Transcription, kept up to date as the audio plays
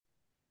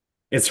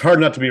It's hard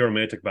not to be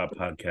romantic about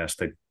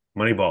podcasting.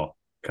 Moneyball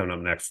coming up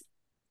next.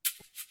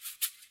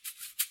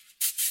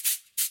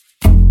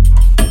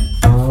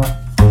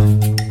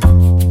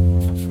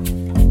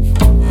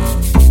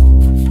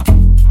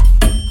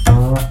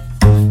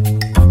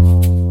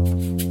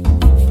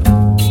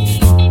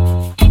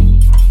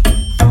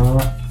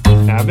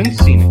 Haven't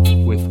Seen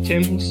It with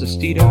Tim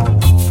Sestito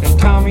and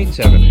Tommy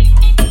Tevene.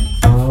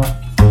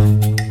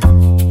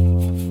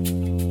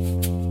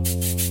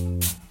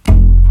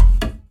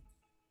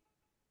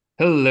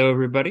 Hello,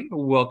 everybody.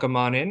 Welcome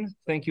on in.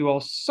 Thank you all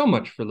so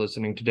much for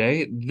listening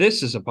today.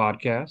 This is a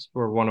podcast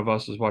where one of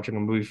us is watching a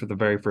movie for the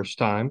very first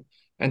time.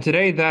 And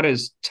today that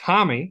is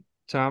Tommy.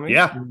 Tommy,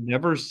 Yeah. you've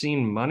never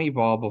seen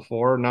Moneyball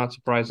before, not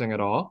surprising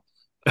at all,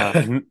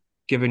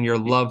 given your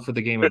love for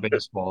the game of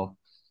baseball.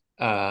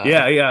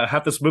 Yeah.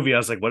 Half this movie, I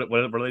was like, what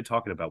are they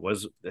talking about?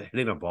 Was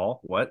hitting a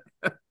ball? What?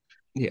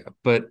 Yeah,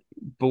 but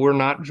we're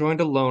not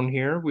joined alone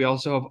here. We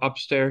also have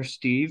upstairs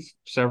Steve,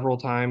 several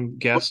time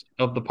guest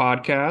of the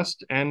podcast,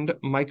 and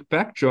Mike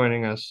Beck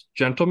joining us.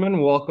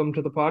 Gentlemen, welcome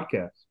to the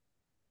podcast.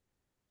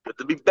 Good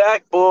to be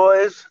back,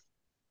 boys.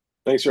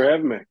 Thanks for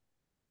having me. Of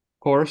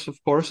course,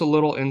 a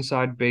little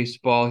inside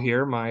baseball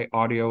here. My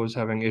audio is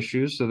having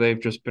issues, so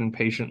they've just been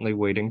patiently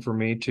waiting for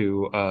me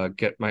to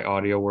get my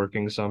audio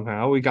working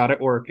somehow. We got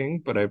it working,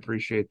 but I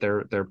appreciate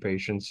their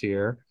patience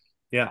here.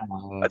 Yeah.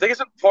 I think it's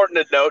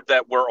important to note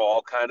that we're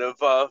all kind of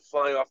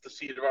flying off the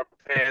seat of our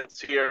pants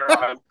here.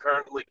 I'm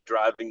currently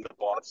driving to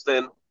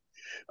Boston.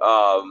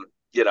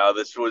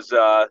 This was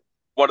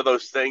one of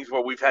those things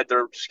where we've had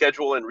to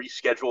schedule and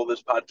reschedule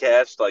this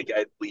podcast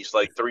at least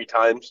 3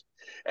 times.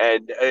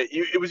 And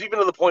it was even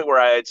to the point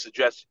where I had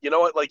suggested, you know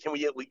what, can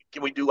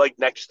we do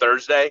next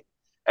Thursday?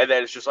 And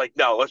then it's just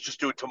no, let's just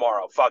do it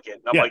tomorrow. Fuck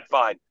it. And I'm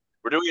fine.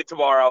 We're doing it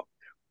tomorrow.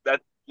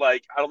 That I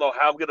don't know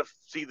how I'm going to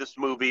see this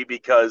movie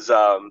because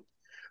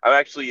I'm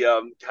actually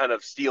kind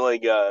of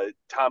stealing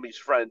Tommy's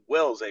friend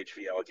Will's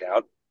HBO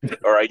account,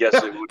 or I guess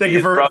it would thank be you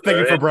his for brother. thank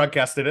you for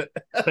broadcasting it.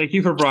 Thank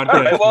you for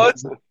broadcasting. Well,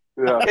 it's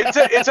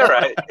all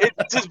right.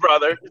 It's his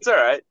brother. It's all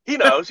right. He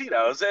knows.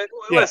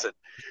 Listen,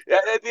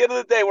 at the end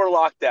of the day, we're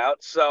locked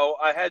out, so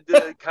I had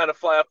to kind of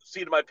fly off the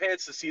seat of my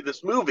pants to see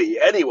this movie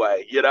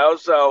anyway.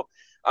 So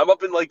I'm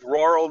up in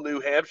rural New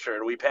Hampshire,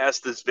 and we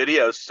passed this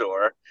video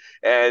store,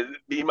 and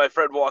me and my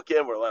friend walk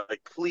in. We're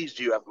like, "Please,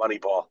 do you have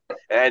Moneyball?"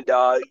 And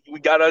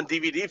we got on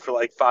DVD for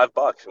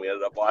 $5, and we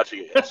ended up watching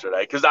it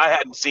yesterday because I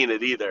hadn't seen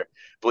it either,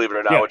 believe it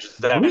or not. Which is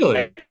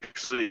really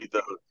actually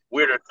the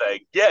weirder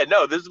thing. Yeah,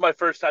 no, this is my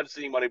first time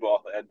seeing Moneyball,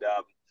 and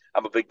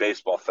I'm a big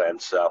baseball fan,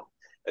 so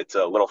it's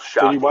a little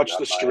shocking. Did you watch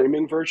the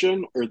streaming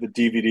version or the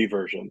DVD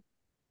version?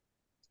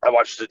 I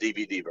watched the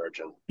DVD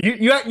version.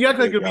 You act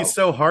like it would be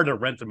so hard to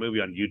rent a movie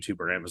on YouTube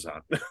or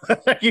Amazon.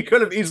 You could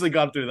have easily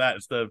gone through that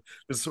instead of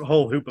this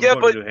whole hoop of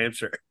going to New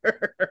Hampshire.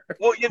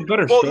 But you know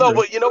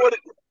what?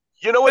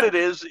 You know what it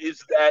is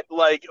that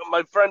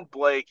my friend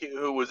Blake,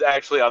 who was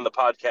actually on the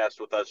podcast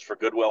with us for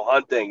Good Will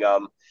Hunting,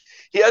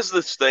 he has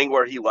this thing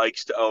where he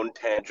likes to own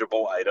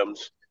tangible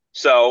items.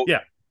 So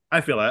yeah,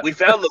 I feel that. We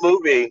found the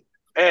movie,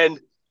 and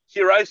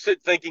here I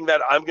sit thinking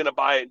that I'm going to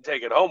buy it and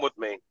take it home with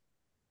me.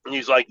 And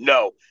he's like,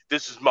 "No,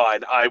 this is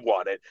mine. I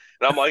want it."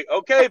 And I'm like,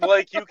 "Okay,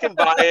 Blake, you can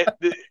buy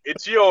it.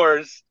 It's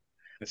yours."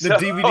 The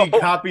DVD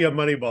copy of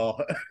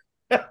Moneyball.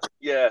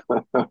 Yeah.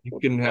 You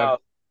can have.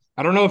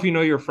 I don't know if you know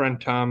your friend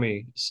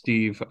Tommy,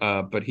 Steve,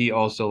 but he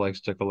also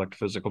likes to collect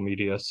physical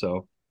media.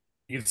 So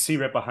you can see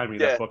right behind me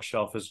that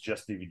bookshelf is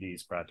just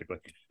DVDs, practically.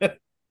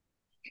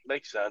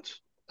 Makes sense.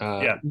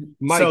 Yeah.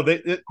 Mike,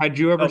 had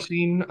you ever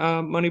seen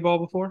Moneyball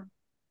before?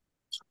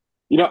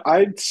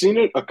 I'd seen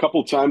it a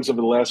couple times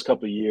over the last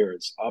couple of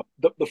years.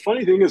 The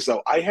funny thing is,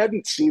 though, I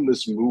hadn't seen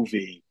this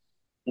movie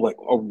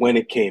when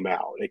it came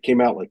out. It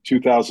came out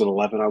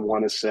 2011, I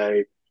want to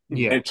say.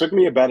 Yeah. And it took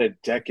me about a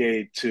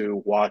decade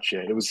to watch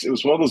it. It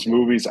was one of those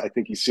movies, I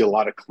think you see a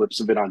lot of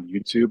clips of it on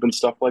YouTube and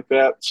stuff like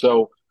that.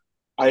 So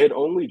I had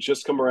only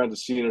just come around to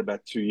seeing it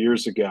about 2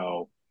 years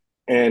ago.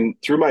 And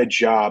through my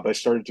job, I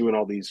started doing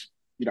all these,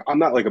 I'm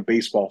not a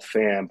baseball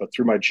fan, but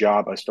through my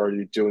job, I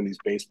started doing these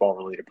baseball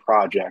related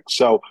projects.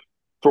 So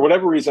for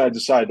whatever reason, I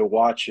decided to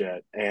watch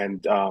it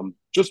and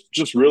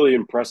just really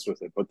impressed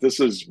with it. But this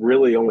is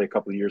really only a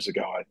couple of years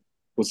ago. It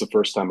was the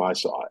first time I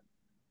saw it.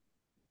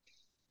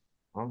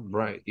 All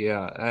right.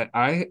 Yeah.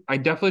 I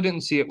definitely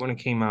didn't see it when it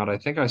came out. I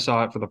think I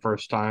saw it for the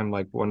first time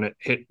when it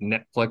hit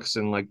Netflix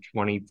in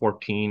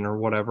 2014 or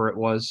whatever it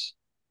was.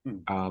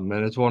 And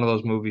it's one of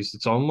those movies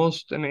that's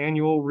almost an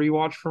annual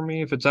rewatch for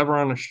me. If it's ever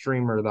on a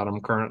streamer that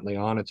I'm currently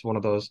on, it's one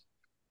of those.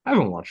 I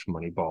haven't watched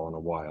Moneyball in a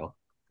while.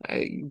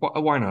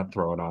 Why not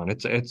throw it on?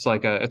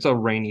 It's a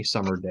rainy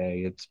summer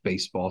day. It's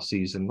baseball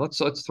season. Let's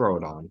throw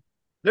it on.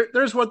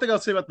 There's one thing I'll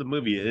say about the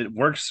movie. It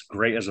works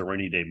great as a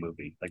rainy day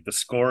movie. The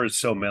score is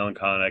so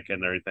melancholic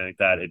and everything like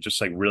that. It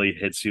just really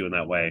hits you in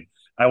that way.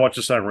 I watched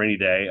this on a rainy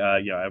day.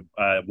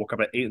 I woke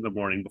up at 8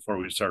 a.m. before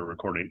we started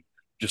recording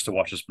just to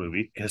watch this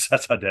movie because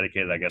that's how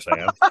dedicated I guess I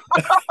am.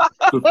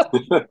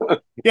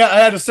 Yeah, I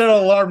had to set an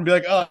alarm and be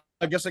like, oh,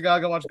 I guess I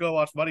gotta go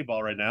watch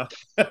Moneyball right now.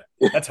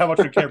 That's how much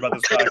we care about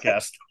this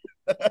podcast.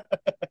 No,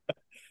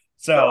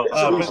 So,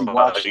 It's an easy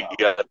watch you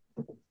though. got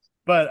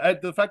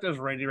the fact that it's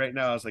rainy right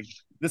now, I was like,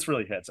 this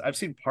really hits. I've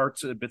seen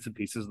parts and bits and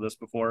pieces of this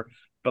before,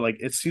 but like,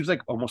 it seems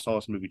like almost all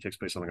this movie takes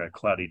place on like a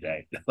cloudy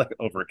day, like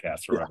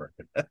overcast or Yeah. whatever.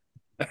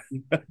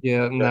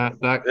 Yeah, and that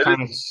it.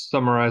 kind of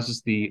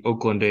summarizes the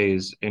Oakland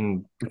A's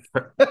in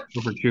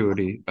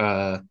perpetuity.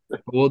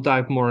 We'll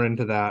dive more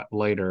into that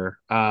later.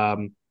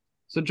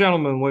 So,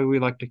 gentlemen, the way we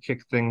like to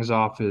kick things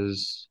off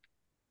is,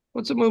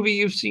 what's a movie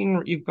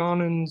you've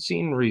gone and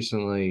seen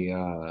recently?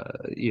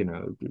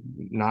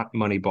 Not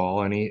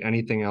Moneyball,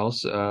 anything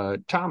else?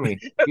 Tommy,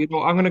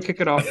 I'm gonna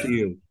kick it off to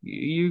you.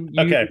 You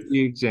Okay. be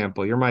the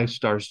example. You're my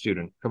star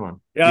student. Come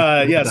on.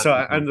 Yeah. So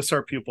I'm the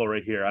star pupil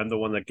right here. I'm the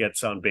one that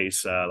gets on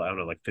base. I don't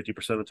know, like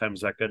 50% of the time.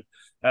 Is that good?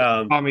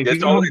 Tommy, if you It's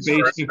get home always base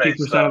first base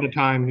 50% of though. the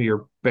time,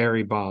 you're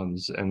Barry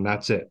Bonds, and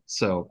that's it.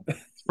 So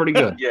it's pretty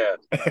good. Yeah.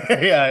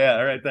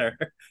 Yeah, right there.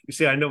 You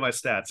see, I know my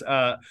stats.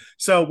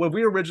 So when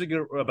we were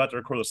originally about to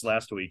record this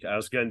last week, I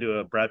was going to do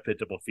a Brad Pitt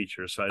double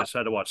feature, so I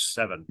decided to watch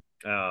Seven,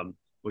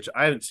 which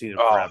I haven't seen in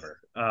Oh, forever.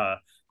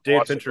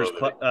 David awesome Fincher's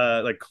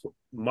movie.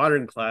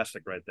 modern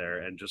classic right there,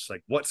 and just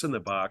like what's in the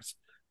box.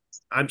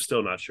 I'm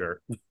still not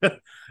sure.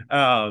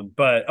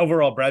 But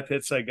overall, Brad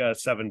Pitt's like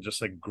Seven, just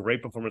like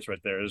great performance right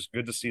there. It was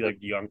good to see like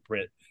young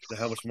Pitt and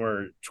how much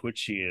more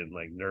twitchy and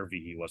like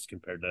nervy he was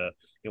compared to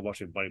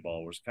watching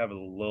Moneyball, was kind of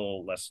a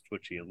little less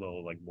twitchy, a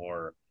little like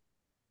more,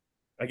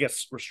 I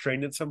guess,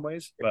 restrained in some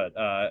ways. But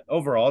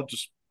overall,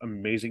 just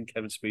amazing.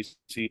 Kevin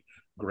Spacey,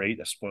 great.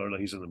 A spoiler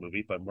that he's in the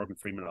movie, but Morgan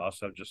Freeman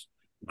also just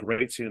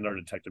great seeing another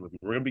detective movie.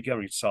 We're gonna be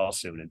covering Saw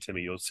soon, and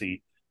Timmy, you'll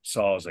see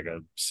Saw as like a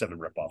Seven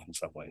ripoff in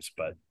some ways,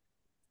 but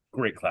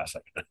great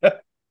classic.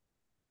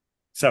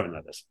 Seven,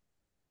 that is.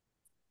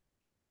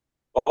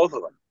 Both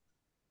of them.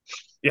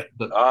 Yeah.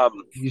 But Um,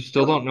 you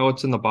still don't know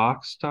what's in the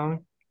box, Tommy?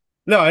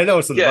 No, I know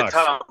it's in the yeah, box.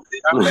 Tom.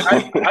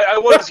 I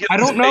was I going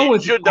to don't know say you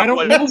with should I know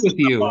don't know what's with in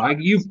the you. box.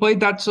 You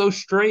played that so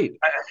straight.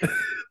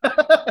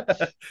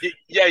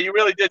 Yeah, you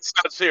really did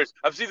sound serious.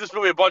 I've seen this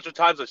movie a bunch of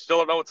times. I still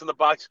don't know what's in the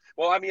box.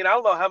 Well, I mean, I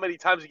don't know how many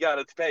times you got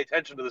to pay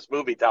attention to this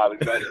movie, Tommy,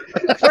 but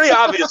it's pretty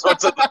obvious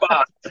what's in the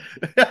box.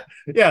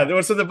 Yeah,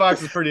 what's in the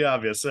box is pretty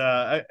obvious.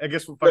 I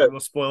guess we'll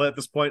spoil it at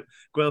this point.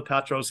 Gwyneth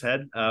Paltrow's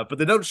head, but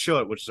they don't show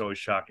it, which is always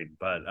shocking.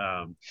 But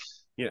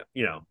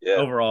Yeah.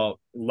 overall,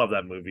 love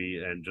that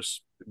movie and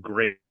just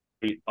great.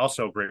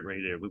 Also, great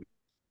rated movie,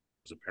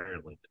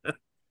 apparently.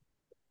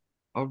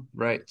 All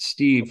right,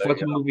 Steve, There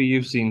what's you a go. movie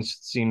you've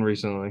seen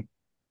recently?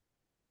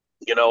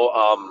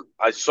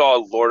 I saw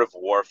Lord of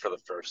War for the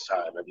first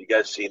time. Have you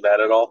guys seen that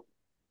at all?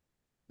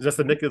 Is that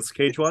the Nicolas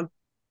Cage one?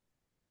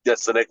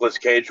 That's the Nicolas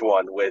Cage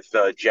one with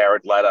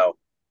Jared Leto,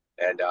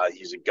 and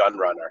he's a gun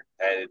runner,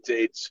 and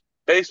it's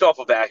based off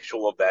of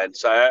actual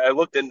events. I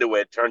looked into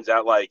it. Turns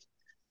out like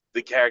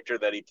the character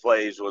that he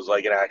plays was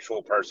like an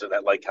actual person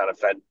that like kind of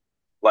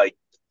like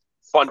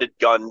funded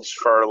guns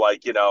for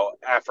like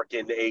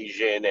African,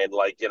 Asian, and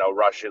like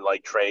Russian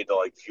like trade to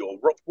like fuel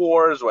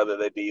wars, whether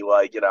they be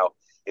like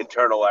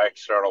internal or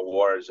external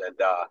wars, and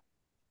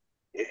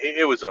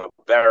it was a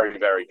very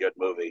very good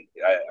movie.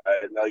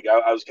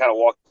 I was kind of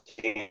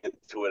walking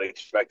into it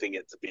expecting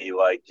it to be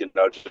like just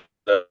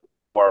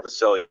more of a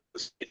silly.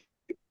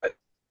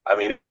 I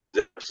mean,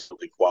 it's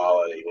absolutely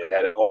quality. It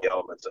had all the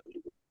elements of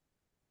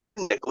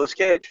Nicolas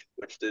Cage,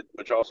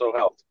 which also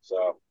helped.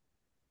 So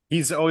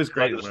He's always I'm not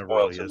great going to whenever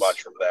spoil he too is.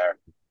 much from there.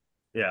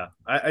 Yeah,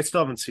 I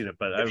still haven't seen it,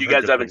 but If I've you heard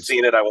guys good haven't things.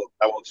 seen it, I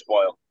won't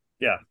spoil.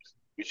 Yeah.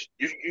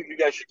 You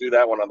guys should do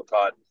that one on the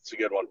pod. It's a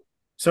good one.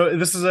 So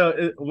this is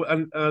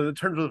in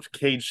terms of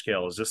cage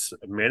scale, is this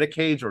a manic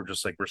cage or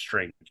just like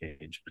restraint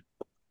cage?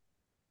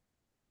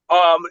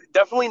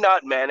 Definitely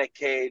not manic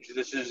cage.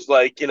 This is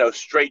like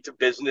straight to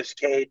business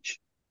cage.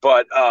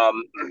 But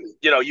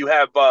you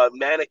have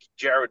manic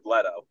Jared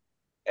Leto,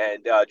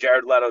 and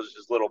Jared Leto's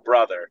his little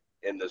brother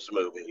in this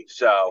movie.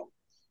 So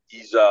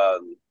he's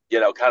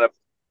kind of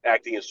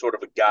acting as sort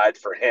of a guide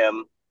for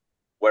him,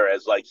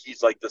 whereas like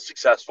he's like the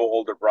successful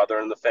older brother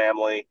in the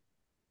family,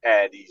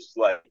 and he's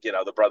like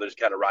the brother's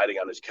kind of riding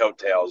on his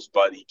coattails,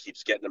 but he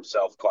keeps getting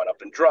himself caught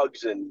up in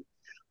drugs and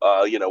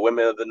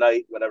women of the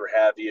night, whatever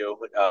have you.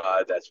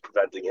 That's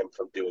preventing him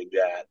from doing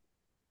that.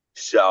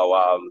 So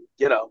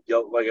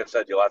like I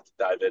said, you'll have to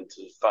dive in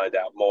to find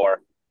out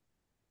more.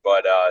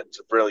 But it's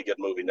a really good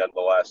movie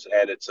nonetheless,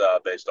 and it's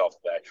based off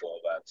of actual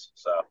events.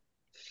 So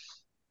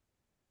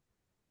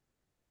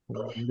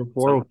Number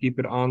four, So we'll keep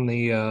it on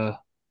the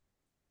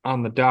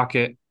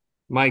docket.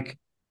 Mike,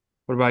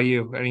 what about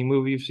you? Any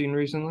movie you've seen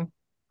recently?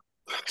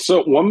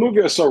 So one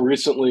movie I saw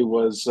recently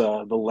was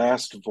The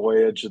Last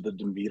Voyage of the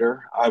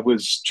Demeter. I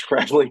was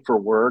traveling for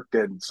work,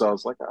 and so I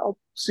was like, I'll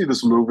see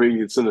this movie.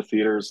 It's in the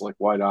theaters, like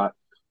why not?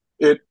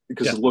 It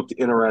because yeah, it looked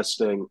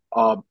interesting.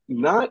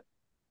 Not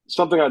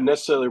something I'd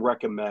necessarily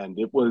recommend.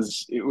 It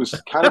was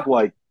kind of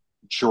like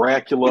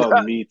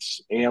Dracula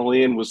meets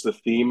Alien was the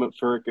theme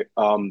for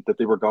that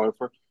they were going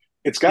for.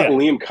 It's got yeah,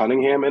 Liam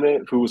Cunningham in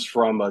it, who was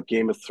from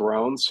Game of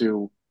Thrones,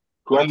 who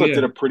who I Oh thought yeah,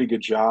 did a pretty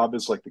good job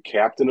as like the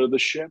captain of the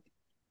ship.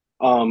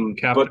 But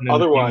Captain and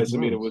Game of otherwise, I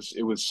mean, Thrones.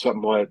 it was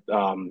somewhat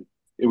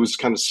it was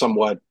kind of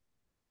somewhat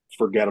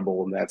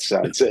forgettable in that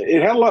sense.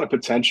 It had a lot of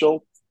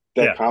potential.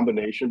 That Yeah,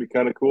 combination be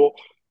kind of cool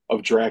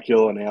of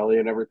Dracula and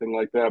Alien and everything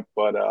like that.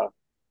 But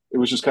it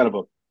was just kind of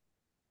a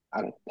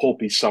I don't know,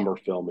 pulpy summer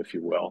film, if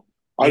you will.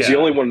 I was the yeah.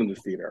 only one in the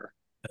theater.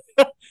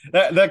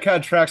 That kind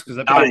of tracks because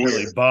that movie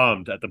apparently Nice.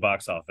 bombed at the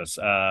box office.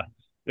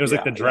 It was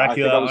like Yeah, the yeah. I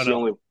think I Dracula was on the a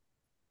only,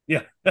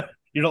 yeah.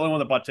 You're the only one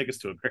that bought tickets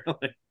to it,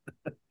 apparently.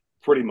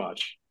 pretty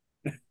much.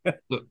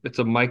 Look, it's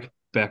a Mike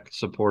Beck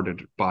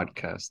supported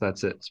podcast.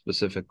 That's it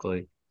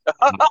specifically.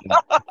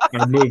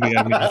 Our movie,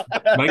 I mean,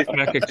 Mike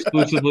Beck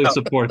exclusively No,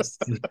 supports.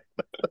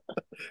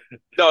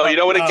 no, you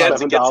know what it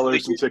gets? It gets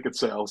 $7 in ticket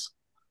sales.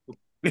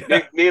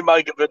 me and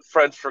Mike have been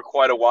friends for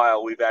quite a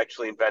while. We've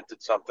actually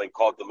invented something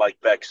called the Mike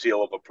Beck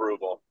seal of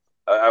approval.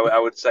 I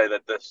would say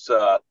that this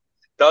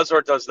does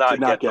or does Did not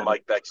not get the get it.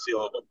 Mike Beck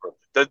seal of approval.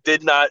 That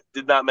did not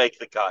make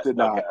the cut. Did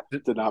Okay.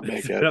 not did not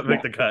make Did it. not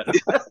make No. the cut.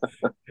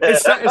 It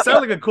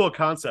sounded like a cool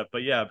concept,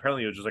 but yeah,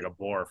 apparently it was just like a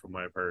bore from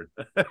what I've heard.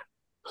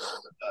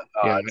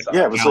 Yeah, It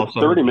Yeah, it sucks. was I like also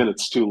 30 heard.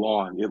 minutes too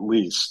long, at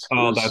least. It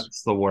Oh, was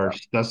that's the yeah.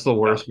 worst. That's the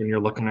Oh, worst when you're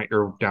looking at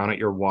your down at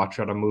your watch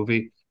at a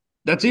movie.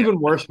 That's yeah. even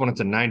worse when it's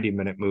a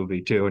 90-minute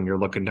movie too, and you're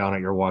looking down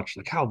at your watch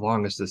like, how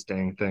long is this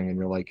dang thing? And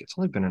you're like, it's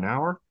only been an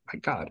hour? My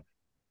God.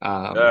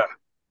 Um, Uh,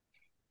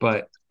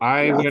 but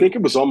I Yeah, I went, think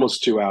it was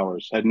almost 2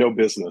 hours. Had no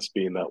business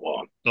being that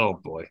long. oh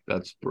boy,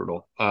 that's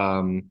brutal.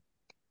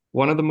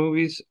 One of the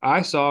movies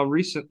I saw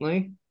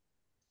recently,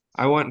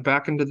 I went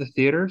back into the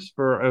theaters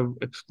for an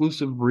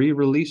exclusive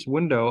re-release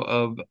window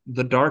of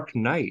The Dark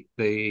Knight.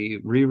 They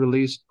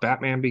re-released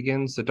Batman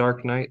Begins, The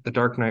Dark Knight, The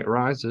Dark Knight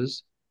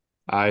Rises.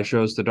 I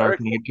chose The very Dark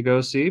cool. Knight to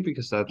go see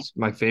because that's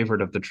my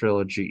favorite of the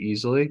trilogy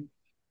easily.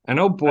 And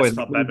oh I boy,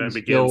 saw that movie Batman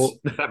Begins. still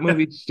that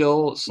movie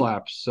still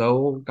slaps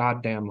so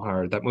goddamn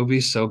hard. That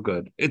movie's so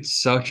good. It's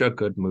such a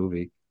good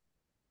movie.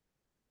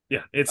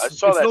 Yeah, I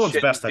saw it's that no one's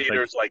shit in best, I think.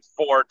 theaters like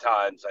 4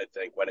 times, I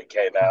think, when it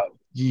came out.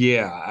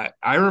 Yeah,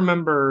 I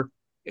remember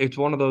it's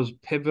one of those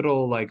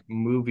pivotal like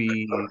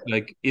movie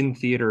like in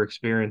theater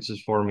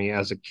experiences for me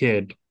as a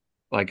kid.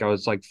 Like I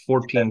was like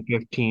Yeah, 14,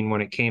 15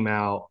 when it came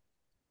out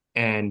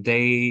and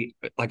they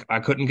like I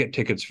couldn't get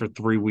tickets for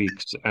 3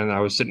 weeks and I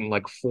was sitting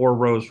like 4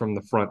 rows from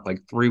the front like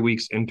 3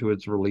 weeks into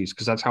its release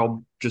because that's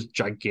how just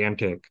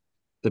gigantic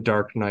The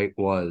Dark Knight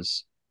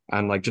was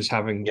and like just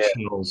having yeah,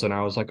 chills and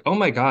I was like, oh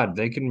my God,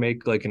 they can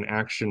make like an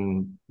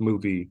action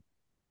movie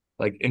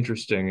like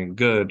interesting and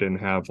good and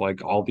have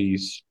like all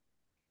these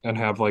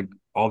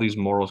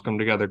morals come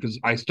together because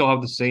I still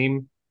have the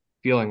same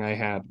feeling I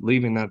had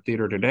leaving that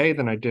theater today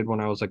than I did when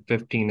I was like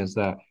 15 is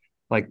that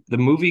like the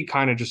movie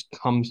kind of just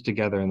comes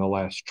together in the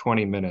last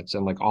 20 minutes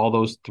and like all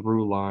those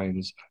through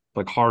lines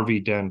like Harvey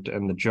Dent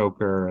and the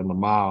Joker and the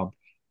mob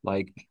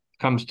like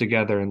comes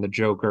together and the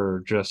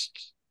Joker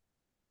just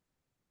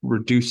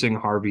reducing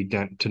Harvey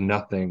Dent to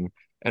nothing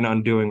and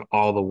undoing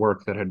all the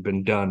work that had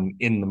been done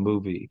in the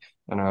movie.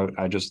 And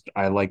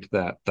I liked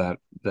that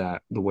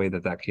the way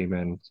that came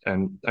in.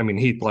 And I mean,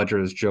 Heath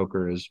Ledger's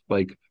Joker is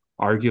like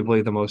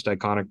arguably the most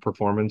iconic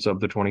performance of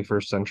the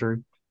 21st century.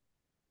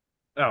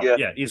 Oh yeah.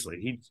 yeah, easily.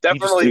 He just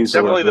Easily,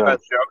 Definitely the yeah.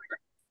 best Joker.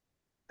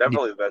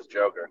 Definitely the best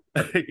Joker.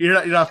 you're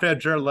not a fan of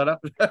Jared Leto.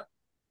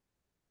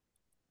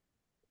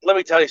 Let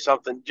me tell you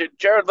something.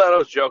 Jared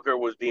Leto's Joker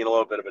was being a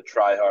little bit of a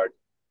tryhard.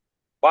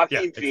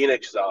 Yeah, Joaquin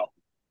Phoenix, though,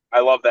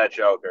 I love that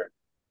Joker.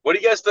 What do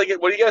you guys think?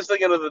 What are you guys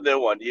thinking of the new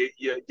one?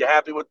 You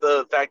happy with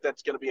the fact that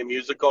it's going to be a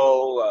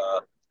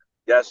musical?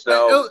 Yes,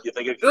 no. it'll, You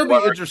think it could it'll be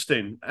work?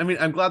 interesting. I mean,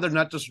 I'm glad they're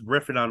not just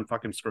riffing on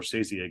fucking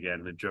Scorsese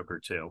again in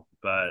Joker 2.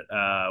 But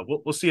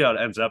we'll see how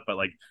it ends up. But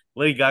like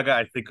Lady Gaga,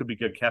 I think could be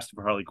good casting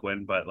for Harley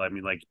Quinn. But I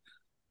mean, like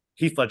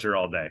Heath Ledger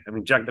all day. I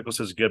mean, Jack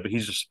Nicholson is good, but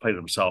he's just played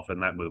himself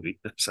in that movie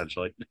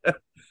essentially.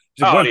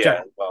 It's like, Oh what if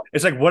yeah.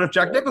 Well,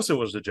 Jack yeah. Nicholson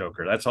was the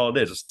Joker? That's all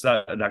it is. It's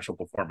not an actual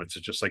performance.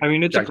 It's just like I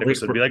mean, Jack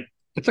Nicholson would be like,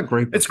 it's a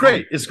great it's performance.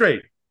 great, it's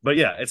great. But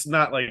yeah, it's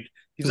not like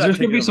he's Because not there's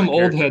gonna taking be over some that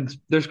old character. heads.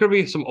 There's gonna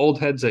be some old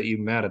heads at you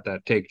mad at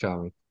that take,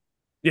 Tommy.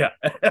 Yeah.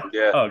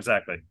 Yeah. Oh,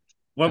 exactly.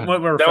 One Uh,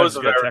 of our That friends was is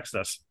a gonna very. text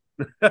us.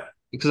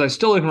 because I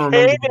still even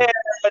Hey remember man,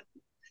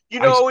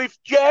 I if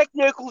Jack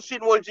Nicholson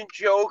wasn't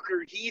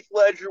Joker, Heath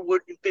Ledger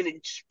wouldn't have been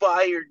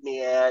inspired,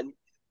 man.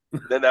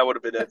 Then that would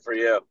have been it for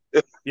you.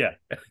 Yeah.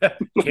 yeah,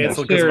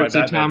 Canceled because of my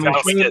seriously, Batman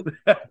Tommy,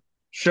 text.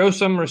 show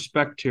some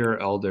respect to your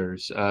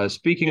elders.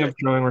 Speaking Yeah. of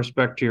showing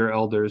respect to your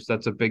elders,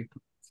 that's a big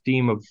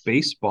theme of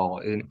baseball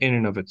in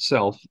and of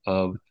itself,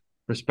 of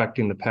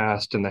respecting the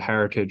past and the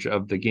heritage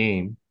of the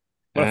game.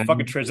 What a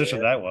fucking And transition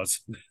Yeah. that was.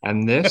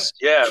 and this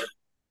Yeah.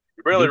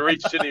 You really this,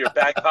 reached into your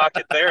back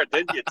pocket there,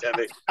 didn't you,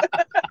 Timmy?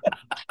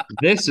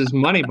 this is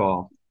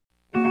Moneyball.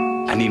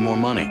 I need more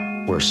money.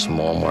 We're a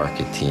small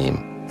market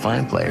team.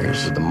 Fine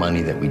players are the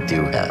money that we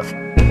do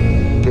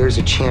have. there's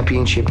a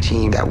championship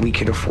team that we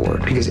could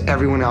afford because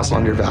everyone else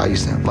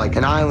undervalues them, like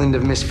an island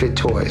of misfit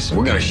toys.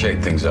 We're gonna shake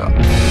things up.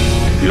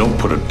 You don't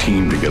put a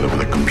team together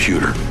with a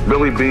computer.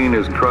 Billy Beane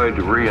is trying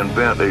to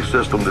reinvent a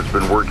system that's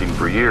been working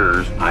for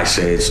years. I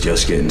say it's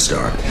just getting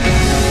started.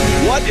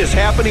 What is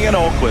happening in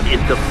Oakland?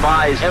 It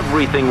defies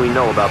everything we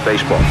know about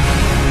baseball.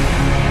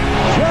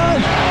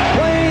 Just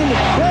plain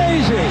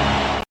crazy.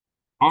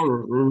 All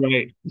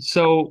right.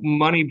 So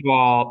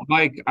Moneyball,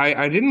 Mike,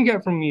 I didn't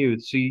get from you.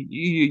 So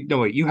no,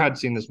 wait, you had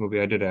seen this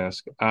movie. I did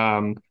ask.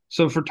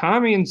 So for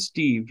Tommy and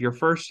Steve, your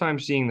first time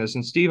seeing this,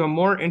 and Steve, I'm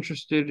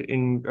interested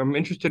in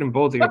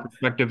both of your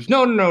perspectives.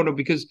 No,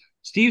 because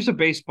Steve's a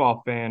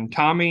baseball fan.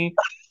 Tommy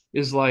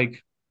is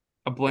like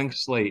a blank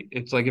slate.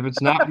 It's like if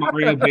it's not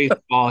Mario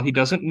baseball, he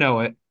doesn't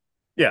know it.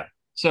 Yeah.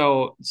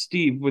 So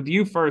Steve, with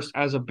you first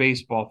as a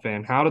baseball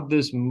fan, how did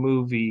this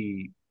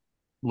movie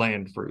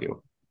land for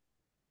you?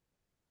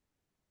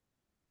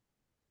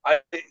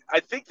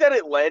 I think that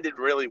it landed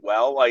really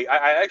well. Like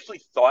I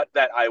actually thought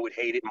that I would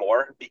hate it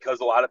more because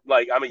a lot of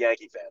like I'm a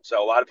Yankee fan,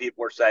 so a lot of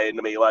people were saying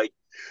to me like,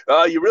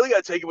 "You really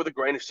got to take it with a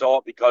grain of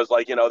salt because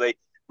like they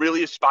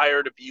really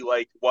aspire to be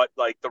like what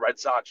like the Red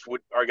Sox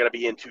are going to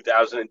be in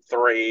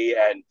 2003,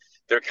 and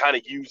they're kind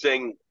of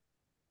using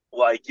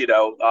like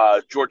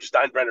George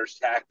Steinbrenner's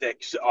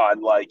tactics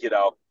on like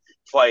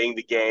playing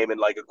the game and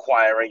like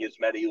acquiring as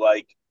many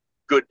like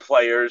good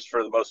players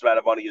for the most amount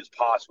of money as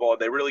possible, and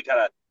they really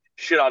kind of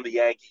shit on the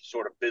Yankees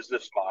sort of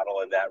business model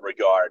in that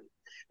regard.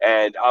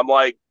 And I'm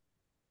like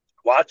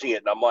watching it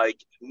and I'm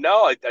like,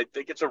 no, I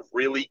think it's a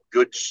really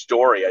good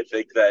story. I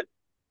think that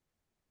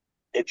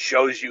it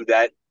shows you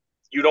that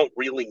you don't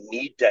really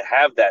need to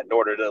have that in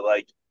order to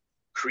like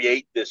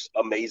create this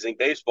amazing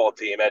baseball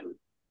team. And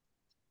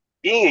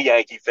being a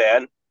Yankee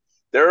fan,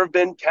 there have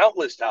been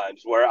countless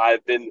times where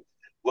I've been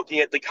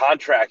looking at the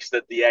contracts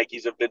that the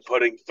Yankees have been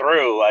putting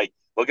through, like,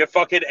 look at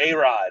fucking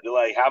A-Rod,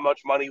 like how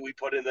much money we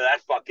put into that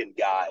fucking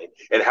guy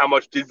and how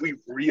much did we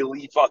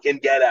really fucking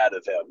get out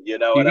of him, You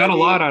got a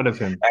lot out of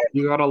him.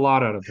 You got a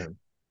lot out of him.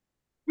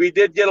 We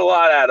did get a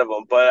lot out of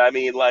him, but I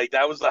mean, like,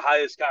 that was the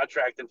highest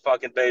contract in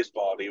fucking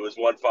baseball, and he was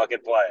one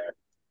fucking player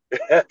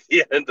at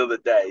the end of the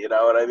day, you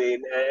know what I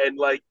mean? And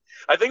like,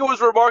 I think it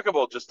was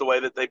remarkable just the way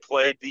that they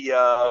played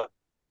the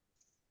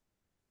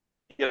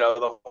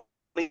whole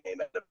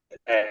game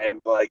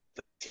and like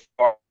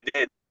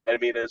did. I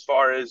mean, as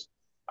far as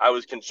I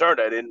was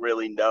concerned, I didn't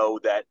really know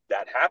that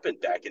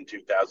happened back in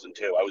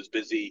 2002. I was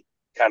busy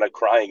kind of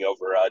crying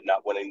over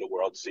not winning the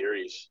World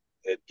Series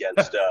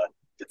against the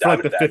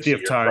like the Diamondbacks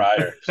 50th time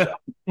prior. So.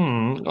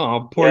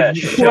 Oh,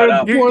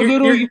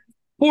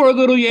 poor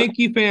little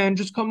Yankee fan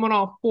just coming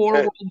off 4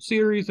 World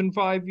Series in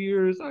 5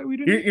 years.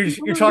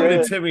 You're talking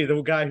to Timmy,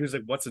 the guy who's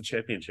like, "What's a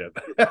championship?"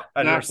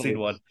 I've never seen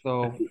one.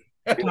 So,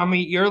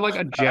 Tommy, you're like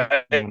a Jets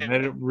fan.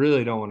 I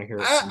really don't want to hear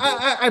it.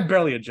 I'm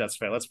barely a Jets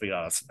fan. Let's be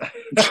honest.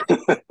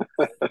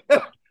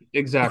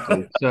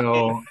 Exactly.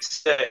 So,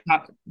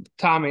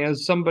 Tommy,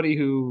 as somebody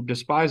who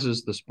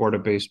despises the sport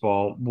of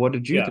baseball, what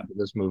did you think of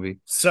this movie?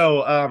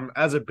 So,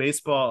 as a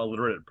baseball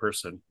illiterate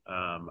person,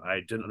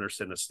 I didn't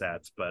understand the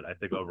stats, but I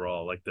think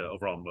overall, like the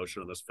overall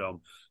emotion of this film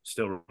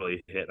still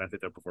really hit, and I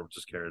think their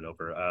performances carried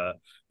over.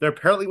 There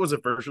apparently was a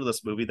version of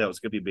this movie that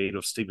was going to be made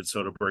with Steven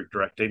Soderbergh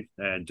directing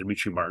and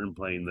Dimitri Martin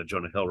playing the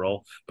Jonah Hill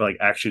role, but like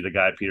actually the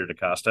guy Peter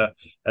DaCosta.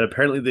 And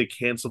apparently they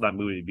canceled that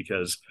movie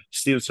because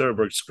Steven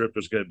Soderbergh's script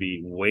was going to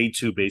be way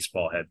too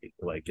baseball heavy,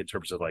 like in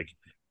terms of like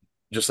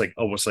just like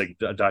almost like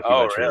a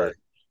documentary. Oh, really?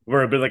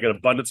 Where it'd be like an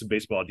abundance of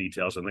baseball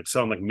details, and like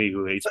someone like me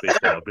who hates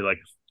baseball would be like,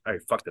 all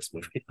right, fuck this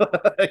movie.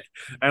 Like,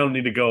 I don't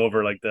need to go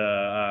over like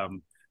the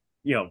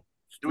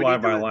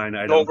line by line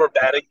item. Over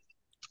batting.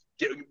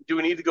 Do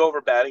we need to go over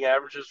batting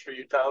averages for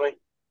you, Tommy?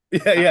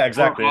 Yeah,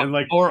 exactly. Or, and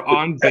like or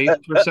on base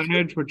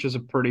percentage, which is a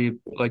pretty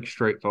like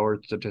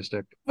straightforward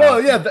statistic.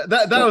 Well, yeah,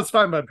 that was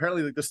fine, but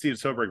apparently like the Steve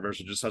Soderbergh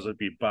version just has to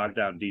be bogged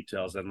down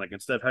details, and like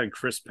instead of having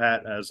Chris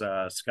Pratt as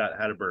Scott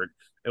Hatterberg,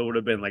 it would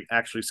have been like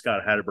actually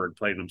Scott Hatterberg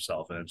playing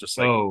himself, and it's just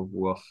like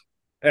woof.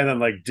 And then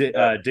like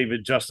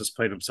David Justice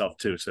played himself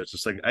too, so it's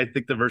just like I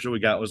think the version we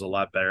got was a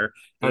lot better.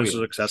 It was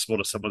accessible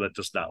to someone that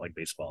does not like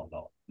baseball at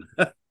all.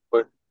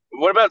 But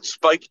what about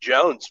Spike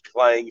Jones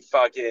playing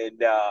fucking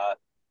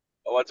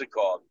what's it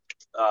called?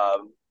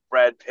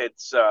 Brad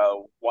Pitt's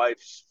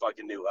wife's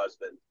fucking new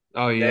husband.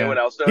 Oh yeah. Anyone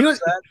else notice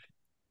that?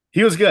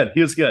 He was good.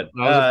 He was good.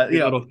 That was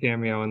a little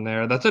cameo in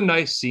there. That's a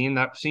nice scene.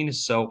 That scene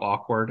is so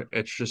awkward.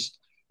 It's just,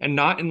 and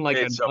not in like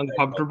an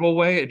uncomfortable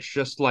way. It's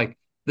just like,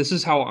 this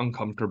is how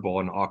uncomfortable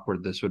and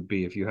awkward this would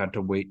be if you had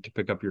to wait to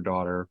pick up your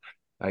daughter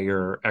at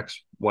your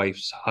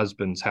ex-wife's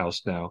husband's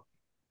house now.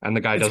 And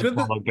the guy doesn't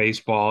follow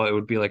baseball. It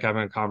would be like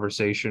having a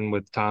conversation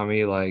with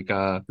Tommy, like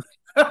Giambino.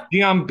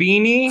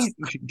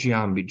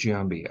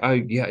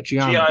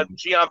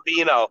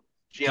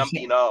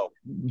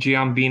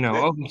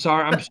 Oh,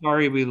 I'm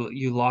sorry.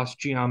 You lost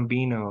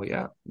Giambino.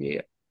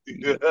 Yeah.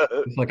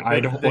 It's like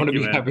I don't want to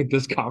be having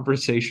this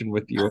conversation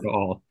with you at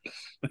all.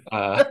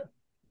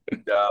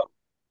 Yeah.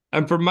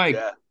 And for Mike,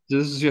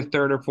 this is your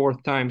third or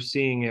fourth time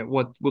seeing it.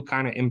 What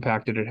kind of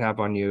impact did it have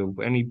on you?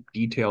 Any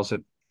details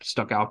that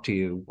stuck out to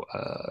you?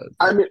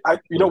 I mean,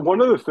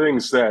 one of the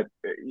things that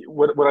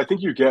what I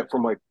think you get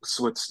from like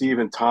what Steve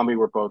and Tommy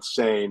were both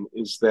saying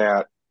is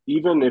that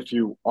even if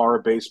you are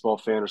a baseball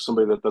fan or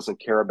somebody that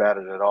doesn't care about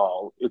it at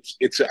all,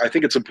 it's I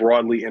think it's a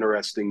broadly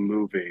interesting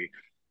movie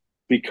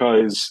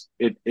because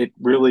it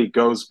really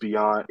goes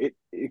beyond it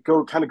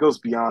go kind of goes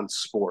beyond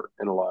sport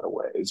in a lot of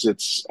ways.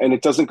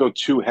 It doesn't go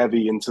too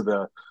heavy into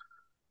the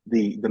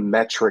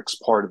metrics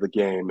part of the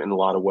game in a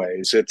lot of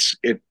ways.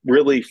 It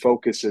really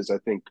focuses, I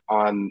think,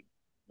 on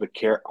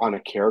on a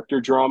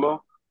character drama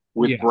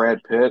with Yeah. Brad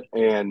Pitt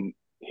and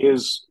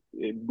his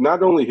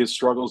not only his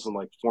struggles in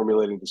like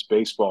formulating this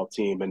baseball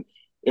team and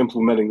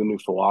implementing the new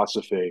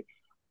philosophy,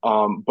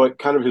 but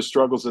kind of his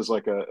struggles as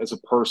like a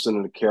person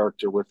and a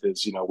character with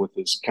his with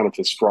his kind of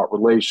his fraught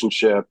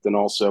relationship and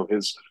also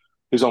his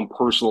own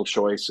personal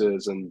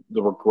choices and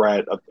the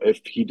regret of if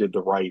he did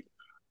the right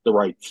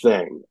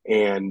thing.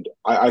 And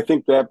I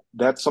think that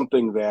that's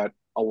something that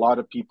a lot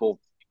of people,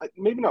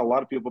 maybe not a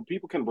lot of people, but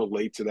people can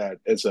relate to that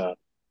as a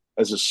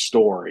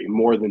story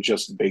more than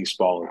just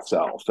baseball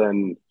itself.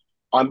 And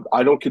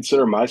I don't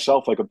consider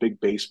myself like a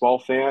big baseball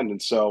fan,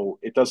 and so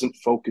it doesn't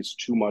focus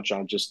too much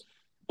on just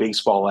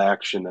baseball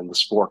action and the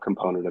sport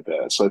component of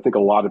it. So I think a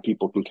lot of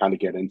people can kind of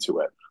get into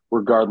it,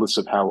 regardless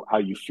of how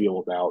you feel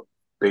about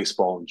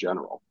baseball in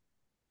general.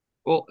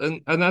 Well,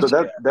 and So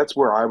that's that's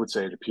where I would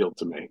say it appealed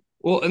to me.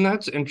 well, and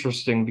that's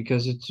interesting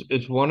because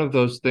it's one of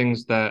those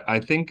things that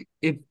I think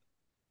if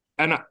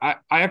and I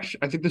actually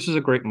I think this is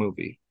a great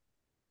movie.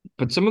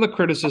 But some of the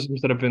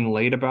criticisms that have been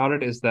laid about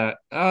it is that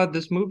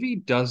this movie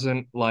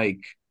doesn't like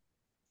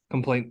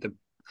complete the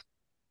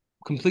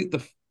complete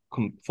the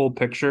full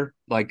picture.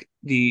 Like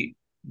the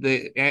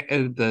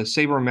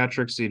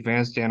sabermetrics, the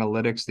advanced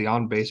analytics, the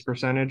on base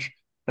percentage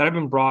that have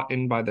been brought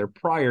in by their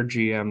prior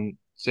GM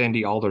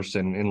Sandy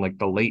Alderson in like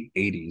the late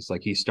 '80s.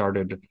 Like he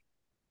started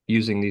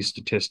using these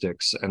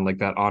statistics and like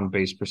that on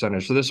base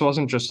percentage. So this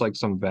wasn't just like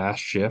some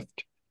vast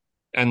shift.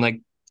 And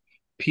like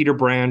Peter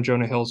Brand,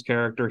 Jonah Hill's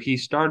character, he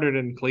started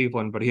in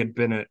Cleveland, but he had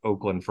been at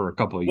Oakland for a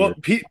couple of years.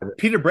 Well,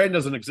 Peter Brand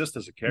doesn't exist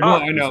as a character.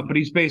 Well, I know, but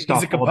he's based he's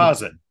off a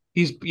composite.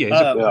 He's a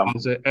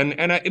composite, and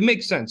it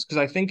makes sense because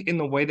I think in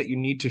the way that you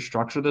need to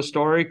structure the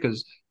story,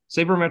 because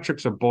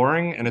sabermetrics are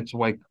boring, and it's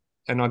like,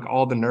 and like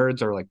all the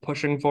nerds are like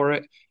pushing for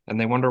it, and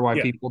they wonder why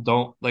people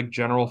don't like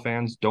general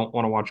fans don't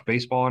want to watch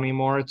baseball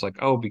anymore. It's like,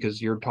 oh,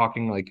 because you're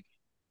talking like,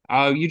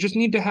 you just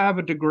need to have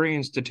a degree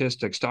in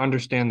statistics to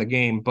understand the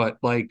game, but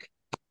like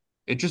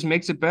it just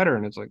makes it better.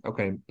 And it's like,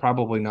 okay,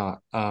 probably not.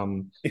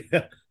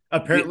 Yeah.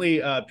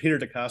 Apparently, Peter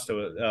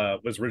DaCosta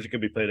was originally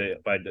going to be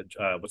played by,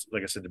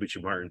 like I said,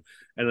 Demetri Martin.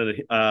 And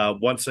then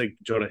once like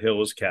Jonah Hill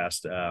was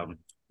cast,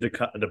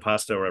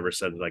 DaCosta or whatever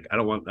said, like, I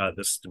don't want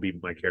this to be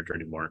my character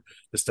anymore.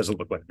 This doesn't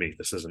look like me.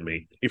 This isn't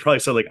me. He probably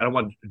said, like, I don't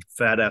want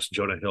fat ass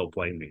Jonah Hill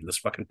playing me in this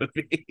fucking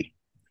movie.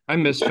 I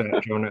miss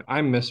Fat Jonah.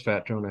 I miss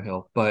Fat Jonah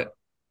Hill. But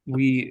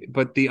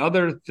the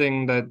other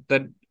thing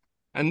that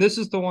and this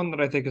is the one that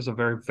I think is a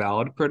very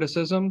valid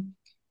criticism.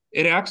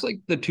 It acts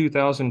like the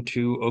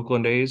 2002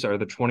 Oakland A's are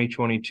the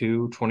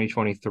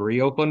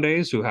 2022-2023 Oakland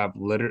A's who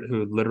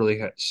literally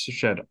had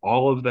shed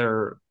all of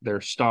their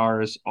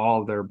stars, all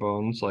of their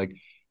bones. Like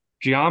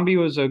Giambi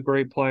was a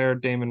great player,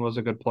 Damon was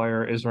a good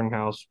player,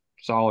 Isringhouse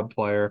solid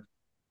player.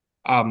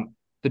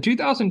 The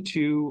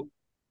 2002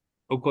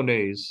 Oakland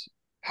A's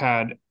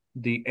had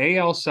the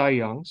AL Cy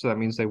Young, so that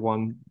means they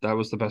won. That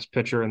was the best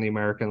pitcher in the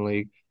American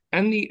League,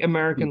 and the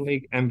American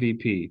League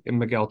MVP in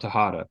Miguel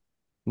Tejada.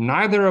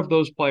 Neither of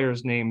those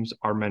players' names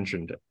are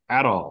mentioned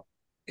at all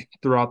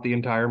throughout the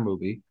entire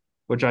movie,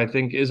 which I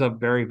think is a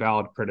very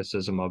valid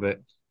criticism of it.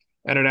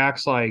 And it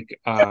acts like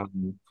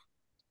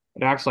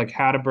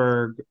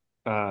Hatteberg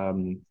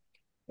and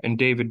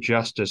David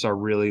Justice are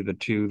really the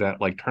two that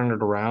like turn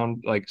it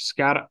around. Like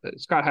Scott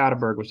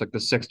Hatteberg was like the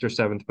sixth or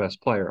seventh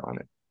best player on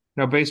it.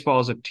 Now, baseball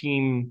is a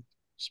team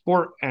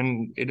sport,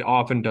 and it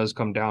often does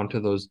come down to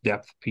those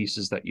depth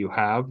pieces that you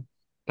have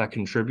that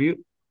contribute.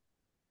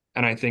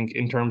 And I think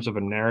in terms of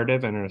a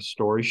narrative and a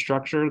story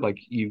structure, like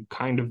you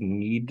kind of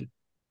need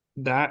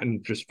that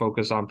and just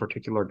focus on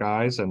particular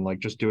guys and like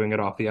just doing it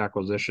off the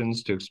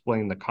acquisitions to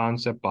explain the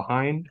concept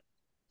behind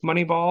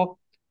Moneyball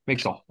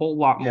makes a whole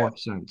lot more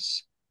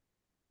sense.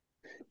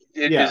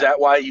 Is that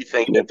why you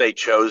think that they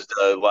chose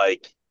to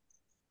like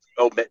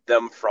omit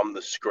them from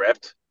the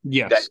script?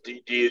 Yes. That do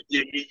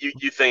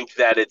you think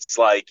that it's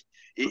like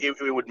it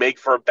would make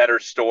for a better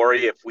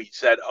story if we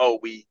said, oh,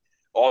 we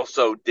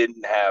also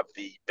didn't have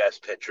the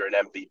best pitcher and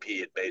MVP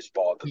in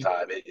baseball at the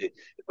time. It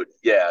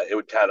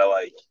would kind of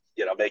like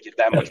make it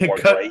that much more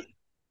great.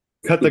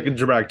 Cut the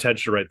dramatic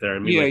tension right there. I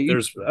mean,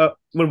 there's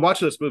when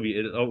watching this movie,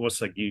 it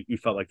almost like you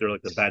felt like they're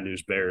like the Bad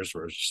News Bears,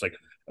 where it's just like,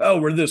 oh,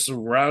 we're this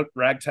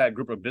ragtag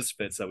group of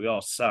misfits that we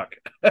all suck.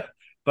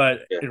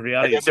 But in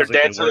reality, they're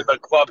dancing in the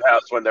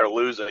clubhouse when they're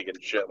losing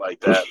and shit like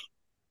that.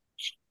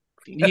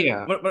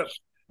 Yeah.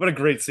 What a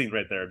great scene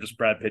right there. Just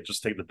Brad Pitt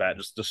just taking the bat,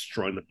 just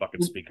destroying the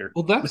fucking speaker.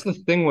 Well, that's the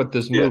thing with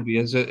this movie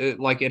is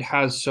it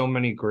has so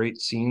many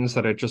great scenes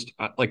that it just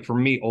like for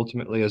me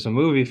ultimately as a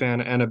movie fan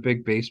and a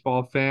big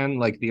baseball fan,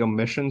 like the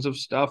omissions of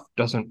stuff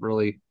doesn't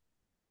really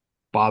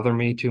bother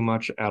me too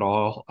much at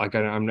all. Like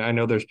I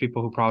know there's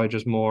people who probably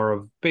just more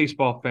of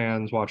baseball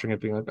fans watching it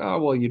being like,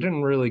 oh well, you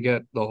didn't really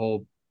get the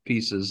whole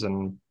pieces,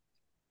 and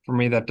for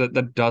me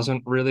that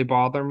doesn't really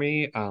bother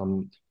me.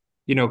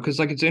 Because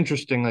like it's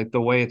interesting, like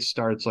the way it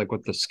starts, like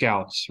with the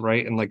scouts,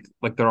 right? And like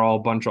they're all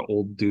a bunch of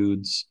old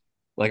dudes.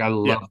 Like I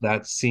Yeah. love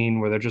that scene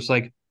where they're just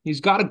like,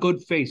 he's got a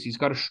good face, he's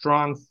got a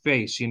strong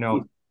face, you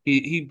know.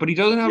 But he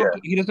doesn't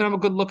have a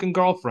good looking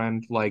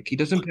girlfriend. Like he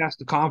doesn't pass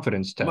the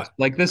confidence My test.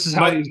 Like this is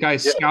how my these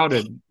guys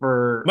scouted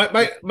for.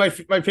 my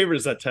favorite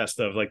is that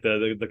test of like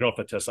the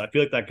girlfriend test. I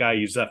feel like that guy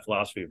used that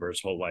philosophy for his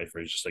whole life,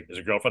 where he's just like, is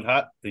your girlfriend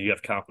hot? Then you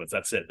have confidence.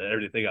 That's it.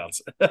 Everything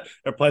else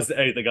applies to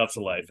anything else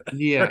in life.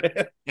 Yeah.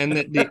 And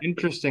the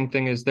interesting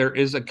thing is there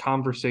is a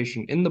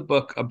conversation in the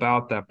book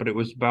about that, but it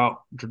was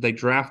about they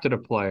drafted a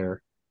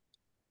player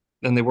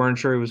and they weren't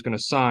sure he was going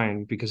to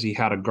sign because he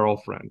had a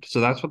girlfriend. So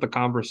that's what the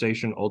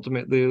conversation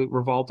ultimately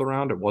revolved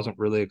around. It wasn't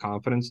really a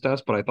confidence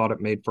test, but I thought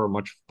it made for a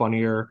much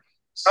funnier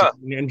Huh.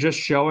 scene and just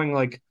showing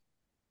like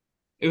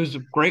it was a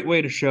great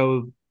way to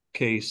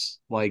showcase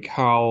like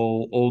how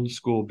old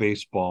school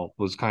baseball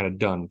was kind of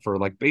done for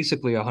like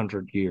basically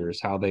 100 years,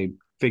 how they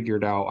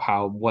figured out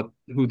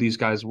who these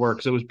guys were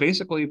because it was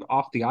basically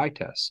off the eye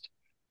test.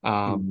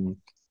 Um,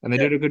 and they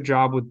Yeah. did a good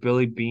job with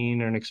Billy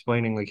Bean and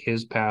explaining like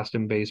his past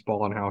in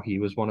baseball and how he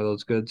was one of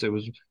those goods. It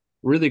was a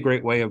really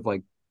great way of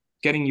like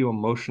getting you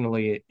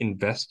emotionally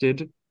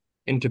invested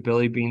into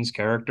Billy Bean's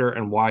character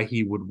and why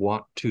he would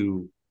want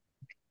to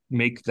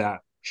make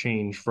that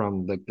change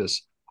from like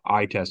this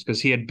eye test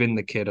because he had been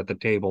the kid at the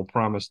table,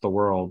 promised the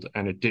world,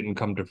 and it didn't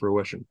come to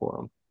fruition for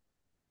him.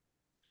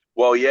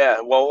 Well, yeah.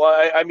 Well,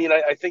 I mean,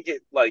 I think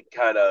it like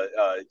kind of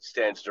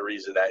stands to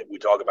reason that we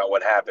talk about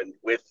what happened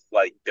with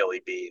like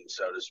Billy Bean,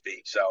 so to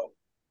speak. So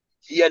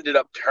he ended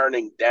up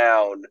turning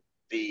down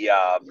the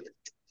uh,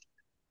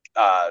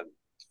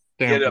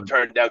 he ended up Stanford.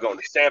 turning down going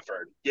to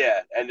Stanford.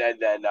 Yeah, and then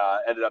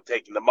ended up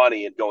taking the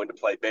money and going to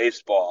play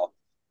baseball.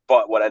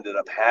 But what ended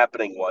up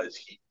happening was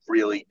he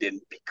really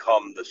didn't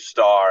become the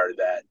star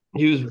that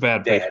He was a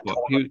bad they had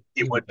baseball. told him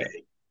he would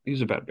be. He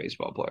was a bad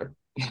baseball player.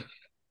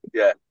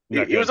 Yeah,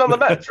 Not he was good. on the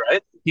Mets,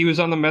 right? He was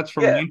on the Mets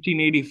from Yeah.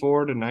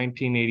 1984 to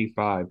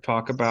 1985.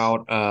 Talk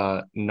about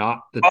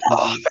not the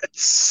Oh, two. that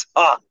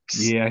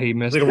sucks. Yeah, he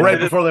missed Like right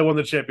before they won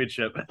the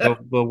championship.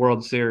 the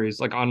World Series,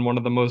 like on one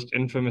of the most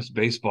infamous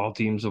baseball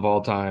teams of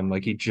all time.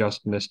 Like he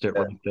just missed it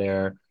Yeah. right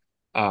there.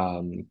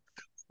 Um,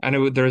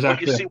 and there's But you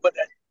actually see what?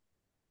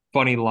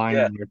 funny line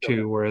Yeah. in there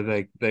too, where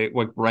they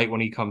like right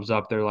when he comes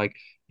up, they're like,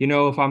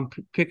 if I'm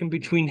picking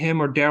between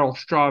him or Daryl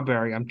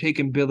Strawberry, I'm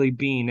taking Billy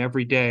Bean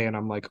every day, and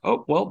I'm like,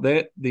 oh well,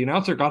 the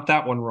announcer got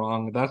that one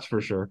wrong, that's for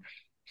sure.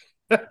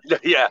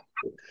 Yeah.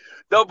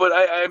 No, but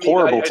I mean,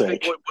 Horrible I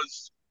think take.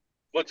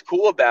 what's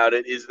cool about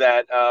it is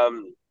that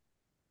and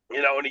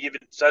he even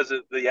says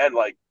at the end,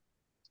 like,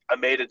 I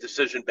made a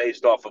decision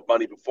based off of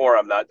money before.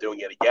 I'm not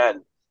doing it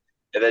again.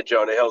 And then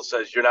Jonah Hill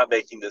says, "You're not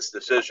making this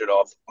decision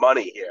off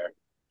money here."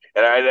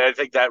 And I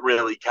think that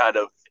really kind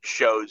of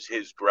shows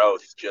his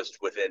growth just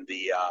within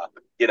the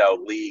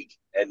league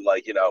and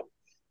like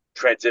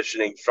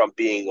transitioning from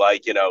being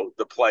like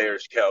the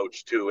players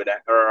coach to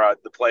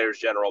the players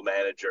general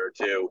manager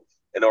to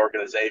an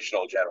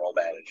organizational general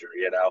manager.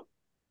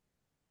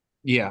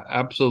 Yeah,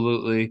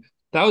 absolutely.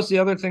 That was the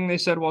other thing they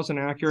said wasn't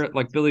accurate.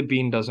 Like Billy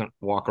Bean doesn't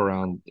walk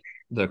around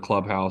the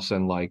clubhouse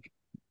and like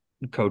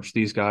coach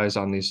these guys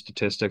on these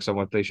statistics on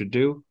what they should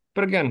do.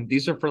 But again,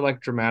 these are for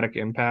like dramatic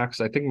impacts.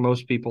 I think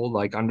most people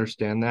like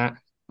understand that.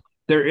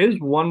 There is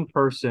one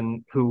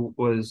person who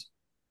was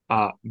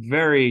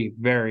very,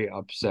 very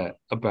upset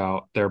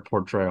about their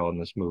portrayal in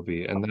this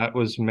movie, and that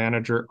was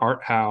manager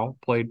Art Howe,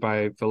 played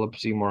by Philip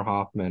Seymour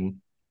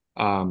Hoffman.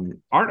 Art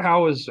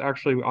Howe was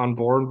actually on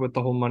board with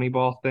the whole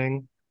Moneyball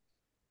thing.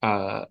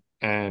 But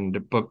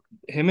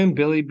him and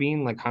Billy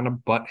Bean like kind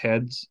of butt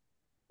heads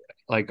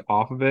like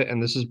off of it,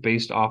 and this is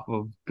based off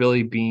of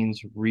Billy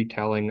Bean's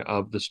retelling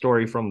of the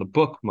story from the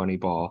book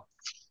Moneyball,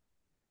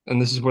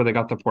 and this is where they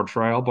got the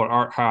portrayal. But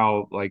Art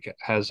Howe like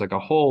has like a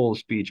whole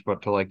speech,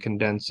 but to like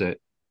condense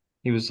it,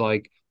 he was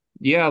like,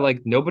 "Yeah,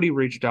 like nobody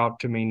reached out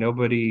to me,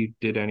 nobody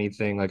did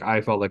anything. Like I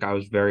felt like I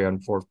was very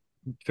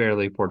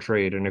unfairly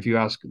portrayed." And if you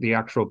ask the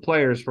actual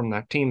players from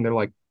that team, they're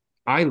like,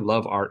 "I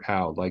love Art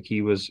Howe. Like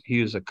he was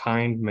a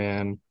kind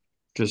man,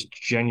 just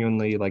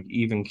genuinely like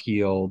even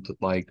keeled,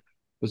 like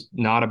was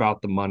not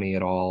about the money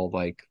at all.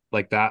 Like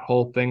that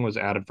whole thing was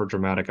added for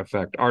dramatic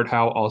effect." Art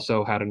Howe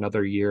also had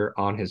another year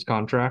on his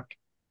contract.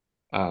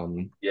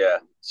 Yeah.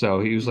 So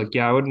he was like,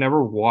 "Yeah, I would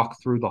never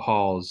walk through the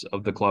halls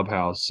of the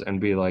clubhouse and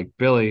be like,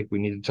 Billy, we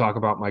need to talk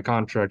about my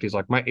contract." He's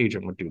like, "My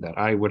agent would do that.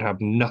 I would have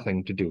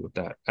nothing to do with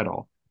that at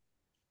all."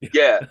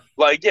 Yeah,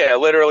 like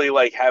literally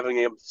like having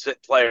him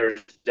sit players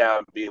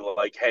down, being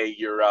like, "Hey,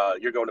 you're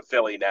going to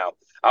Philly now."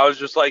 I was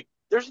just like,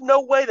 "There's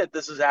no way that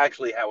this is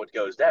actually how it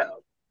goes down."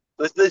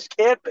 This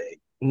can't be.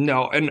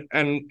 No, and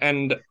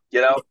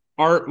You know?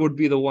 Art would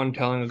be the one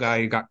telling a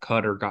guy he got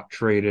cut or got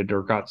traded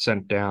or got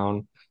sent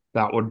down.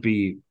 That would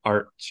be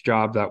Art's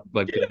job. That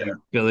like Yeah.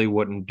 Billy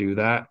wouldn't do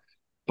that.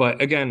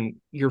 But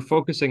again, you're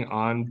focusing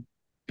on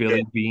Yeah.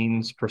 Billy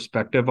Bean's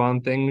perspective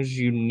on things.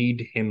 You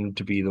need him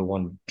to be the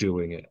one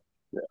doing it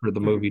for the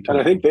movie And to.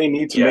 I think they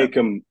need to Yeah. make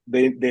him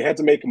they had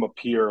to make him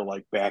appear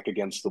like back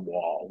against the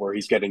wall where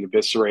he's getting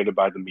eviscerated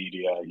by the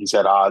media. He's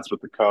at odds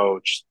with the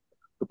coach,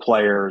 the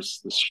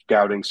players, the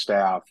scouting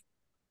staff.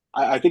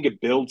 I think it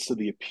builds to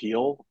the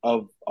appeal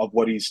of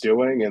what he's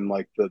doing and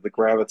like the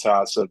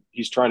gravitas of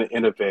he's trying to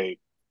innovate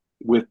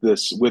with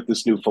this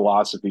new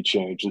philosophy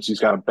change, and so he's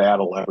got to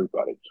battle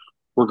everybody,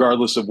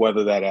 regardless of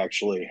whether that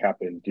actually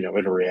happened, in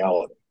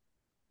reality.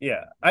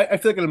 Yeah, I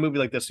feel like in a movie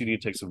like this, you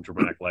need to take some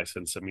dramatic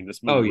license. I mean,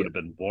 this movie would have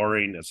been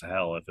boring as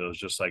hell if it was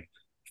just like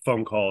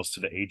phone calls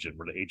to the agent,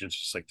 where the agent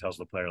just like tells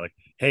the player like,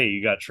 "Hey,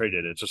 you got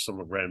traded." It's just some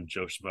random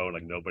Joe Schmo,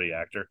 like nobody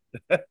actor.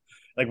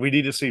 Like we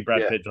need to see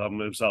Brad Pitt tell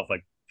himself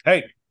like,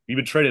 "Hey, you've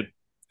been traded.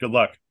 Good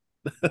luck."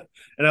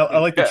 And I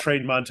like the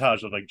trade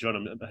montage of like Jonah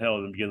Hill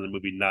in the beginning of the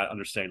movie not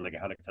understanding like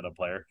how to cut a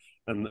player,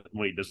 and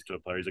when he does it to a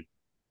player, he's like,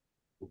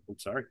 "I'm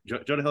sorry."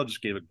 Jonah Hill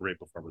just gave a great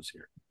performance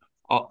here.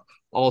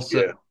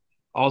 Also,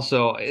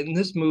 also in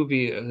this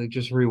movie,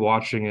 just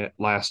rewatching it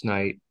last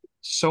night,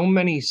 so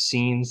many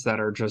scenes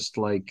that are just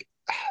like,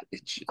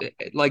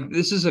 like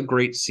this is a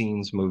great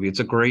scenes movie.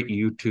 It's a great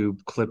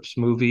YouTube clips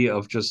movie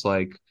of just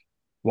like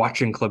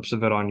watching clips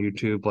of it on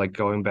YouTube, like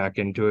going back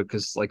into it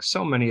because like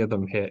so many of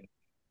them hit.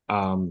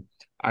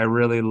 I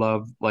really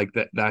love like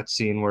that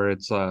scene where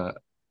it's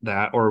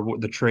that or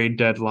the trade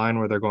deadline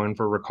where they're going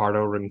for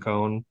Ricardo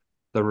Rincon,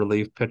 the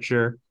relief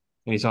pitcher,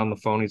 and he's on the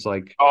phone. He's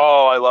like,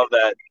 "Oh, I love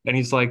that," and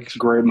he's like, it's a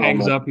great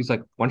hangs moment. up. He's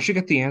like, once you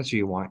get the answer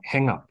you want,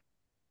 hang up.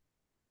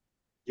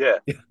 Yeah,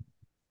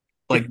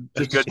 Like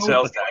it's a just good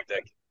sales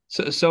tactic.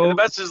 so And the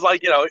best is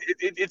like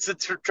it's a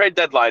trade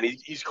deadline.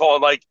 He's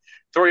calling like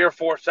 3 or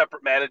 4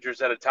 separate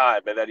managers at a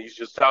time, and then he's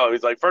just telling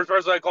he's like, first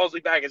person that calls me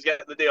back is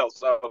getting the deal.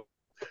 So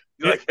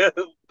like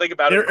think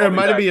about it. It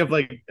reminded me of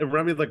like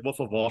Wolf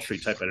of Wall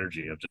Street type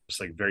energy of just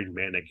like very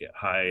manic,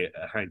 high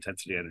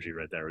intensity energy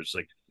right there. It's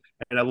like,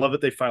 and I love that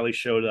they finally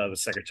showed the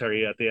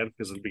secretary at the end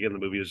because at the beginning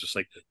of the movie is just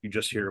like you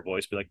just hear a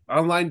voice be like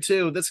on line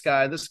 2, this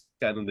guy, and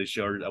then they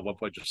showed at one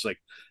point just like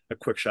a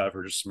quick shot of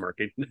her just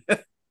smirking.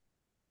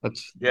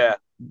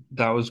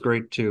 That was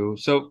great too.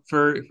 So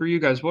for you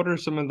guys, what are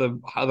some of the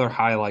other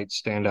highlight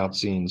standout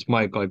scenes?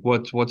 Mike, like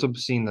what's a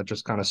scene that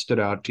just kind of stood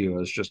out to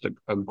you as just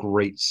a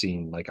great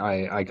scene? Like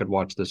I could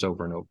watch this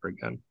over and over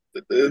again.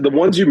 The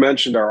ones you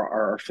mentioned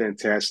are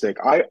fantastic.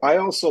 I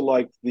also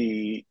like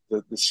the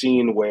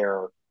scene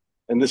where,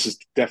 and this is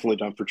definitely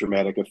done for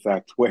dramatic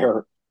effect,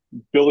 where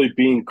Billy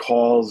Bean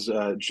calls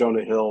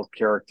Jonah Hill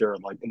character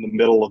like in the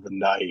middle of the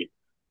night,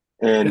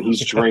 and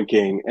he's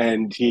drinking,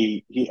 and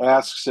he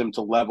asks him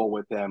to level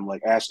with him,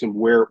 like ask him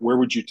where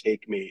would you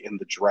take me in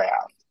the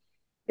draft,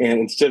 and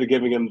instead of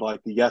giving him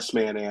like the yes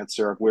man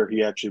answer of where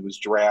he actually was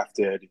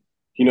drafted,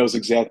 he knows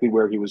exactly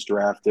where he was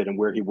drafted and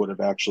where he would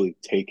have actually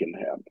taken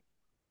him.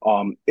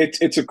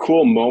 It's a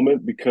cool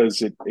moment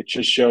because it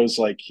just shows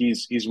like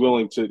he's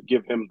willing to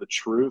give him the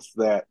truth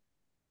that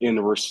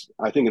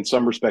I think in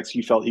some respects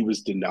he felt he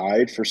was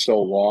denied for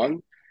so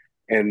long,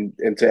 and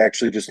to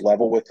actually just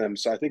level with him.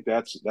 So I think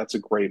that's a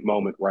great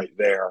moment right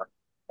there.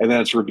 And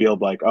then it's revealed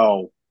like,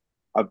 oh,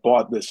 I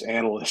bought this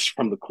analyst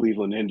from the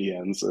Cleveland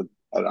Indians.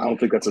 I don't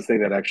think that's a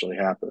thing that actually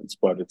happens,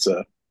 but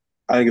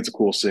I think it's a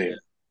cool scene.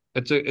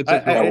 It's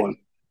a one.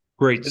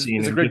 Great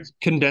scene. It's a and great just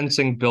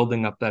condensing,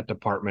 building up that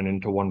department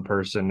into one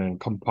person and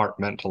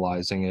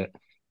compartmentalizing it.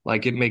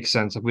 Like it makes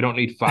sense. Like we don't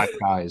need 5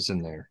 guys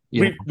in there.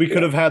 We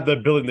could have had the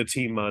building the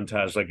team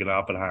montage like in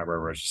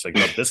Oppenheimer, where it's just like,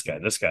 oh, this guy,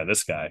 this guy,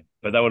 this guy,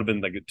 but that would have been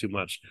like too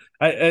much.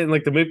 And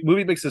like the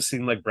movie makes it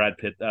seem like Brad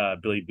Pitt,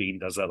 Billy Bean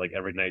does that like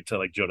every night to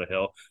like Jonah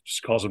Hill,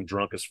 just calls him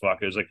drunk as fuck.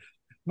 It was like,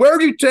 where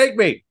do you take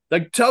me?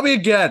 Like, tell me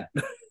again.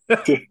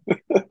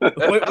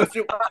 what's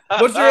your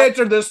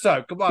answer this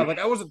time? Come on, like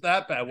I wasn't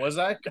that bad, was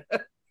I?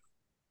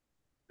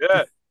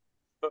 Yeah.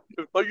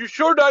 Are you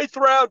sure 9th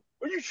round?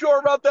 Are you sure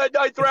about that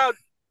 9th round?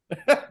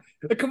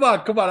 Come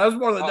on. I was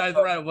more than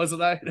 9th round,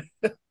 wasn't I?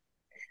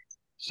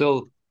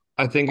 So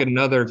I think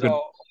another good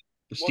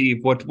Steve,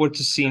 what's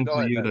a scene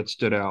for you that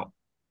stood out?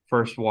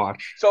 First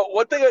watch. So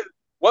one thing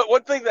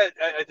that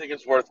I think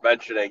is worth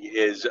mentioning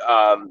is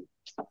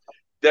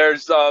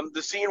there's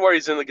the scene where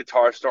he's in the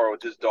guitar store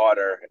with his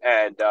daughter,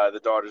 and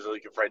the daughter's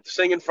like afraid to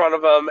sing in front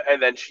of him,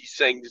 and then she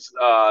sings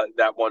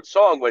that one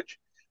song, which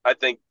I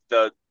think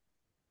the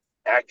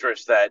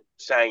actress that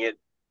sang it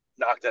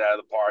knocked it out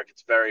of the park.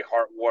 It's a very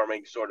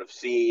heartwarming sort of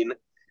scene,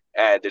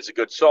 and it's a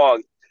good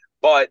song.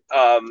 But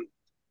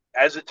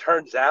as it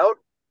turns out,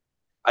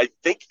 I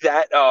think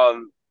that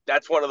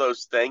that's one of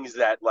those things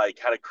that like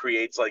kind of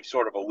creates like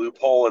sort of a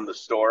loophole in the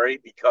story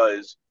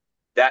because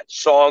that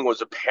song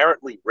was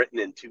apparently written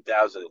in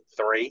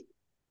 2003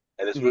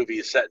 and this movie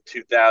is set in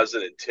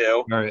 2002.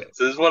 All right.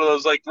 So this is one of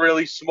those like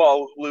really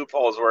small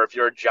loopholes where if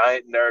you're a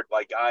giant nerd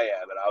like I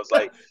am, and I was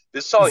like,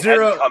 this song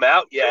hadn't come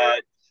out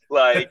yet.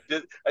 Like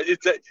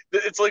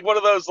it's like one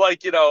of those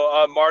like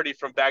Marty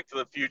from Back to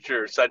the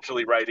Future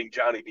essentially writing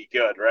Johnny Be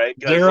Good, right?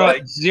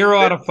 Zero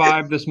out of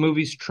 5. This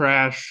movie's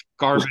trash,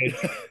 garbage.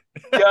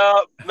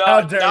 Yeah,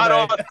 not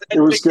authentic. It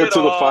was good at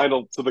to the all.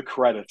 final, to the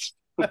credits.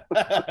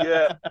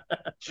 Yeah,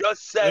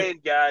 just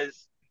saying,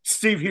 guys.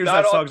 Steve hears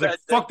Not that song. He's like,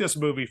 authentic. "Fuck this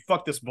movie.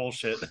 Fuck this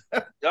bullshit."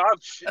 I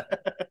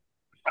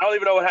don't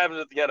even know what happens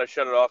at the end. I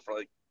shut it off for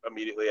like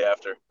immediately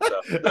after.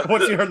 So.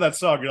 Once you heard that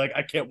song, you're like,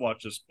 "I can't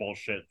watch this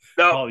bullshit."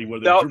 No,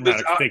 Hollywood, no,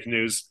 dramatic fake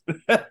news.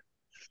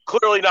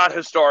 Clearly not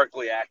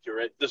historically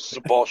accurate. This is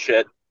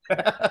bullshit.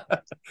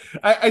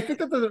 I think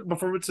that the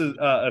performance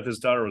of his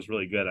daughter was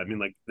really good. I mean,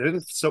 like they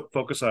didn't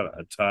focus on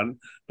a ton,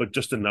 but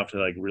just enough to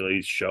like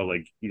really show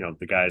like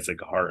the guy's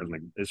like heart and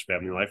like his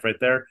family life right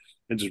there,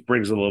 and just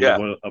brings a little bit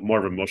more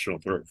of emotional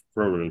throw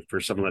for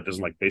someone that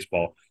doesn't like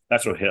baseball.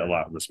 That's what hit a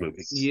lot in this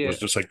movie. Yeah. It was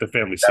just like the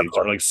family scenes,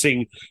 or like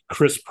seeing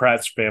Chris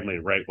Pratt's family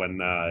right when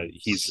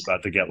he's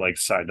about to get like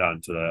signed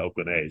on to the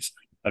Oakland A's.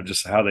 Of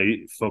just how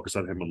they focus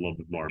on him a little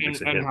bit more.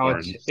 And how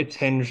it's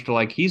hinged,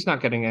 like he's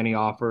not getting any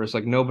offers.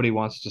 Like nobody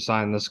wants to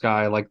sign this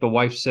guy. Like the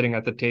wife's sitting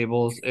at the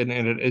tables, and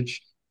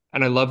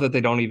I love that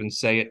they don't even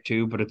say it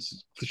too, but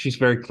she's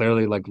very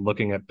clearly like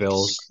looking at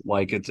bills.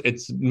 Like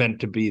it's meant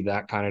to be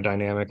that kind of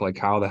dynamic. Like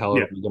how the hell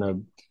are we gonna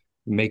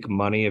make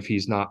money if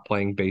he's not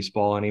playing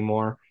baseball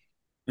anymore?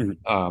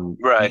 Mm-hmm.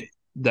 Right.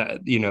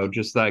 That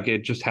just like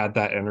it just had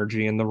that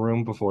energy in the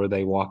room before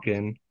they walk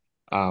in,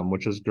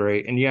 which is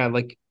great. And yeah,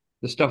 like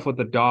the stuff with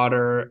the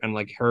daughter and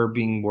like her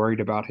being worried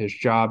about his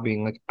job,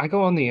 being like, I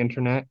go on the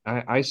internet,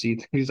 I see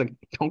things. He's like,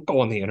 don't go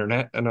on the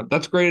internet, and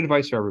that's great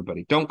advice for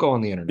everybody. Don't go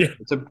on the internet.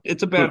 Yeah.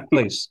 It's a bad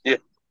place. Yeah,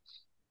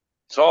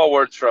 it's all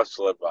words for us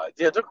to live by.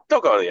 Yeah,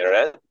 don't go on the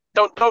internet.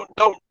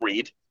 Don't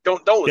read.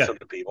 Don't listen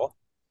to people.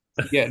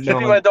 Yeah, no.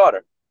 Be my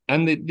daughter.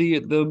 And the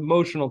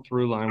emotional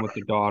through line with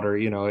the daughter,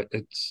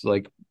 it's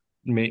like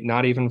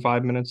not even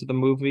 5 minutes of the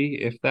movie,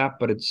 if that,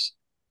 but it's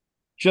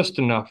just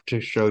enough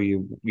to show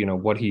you,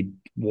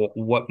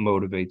 what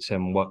motivates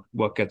him,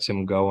 what gets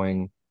him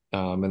going.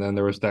 And then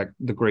there was the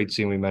great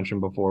scene we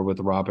mentioned before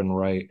with Robin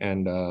Wright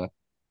and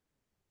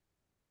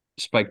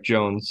Spike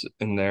Jonze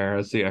in there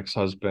as the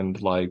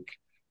ex-husband. Like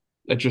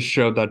it just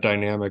showed that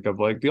dynamic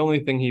of like the only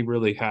thing he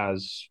really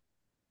has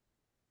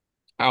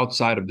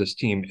outside of this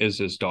team is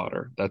his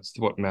daughter. That's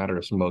what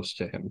matters most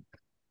to him.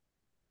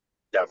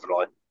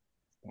 Definitely.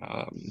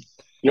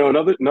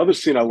 Another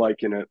scene I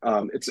like in it,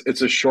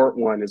 it's a short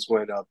one, is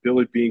when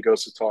Billy Beane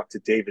goes to talk to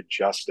David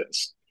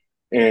Justice.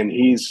 And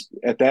he's,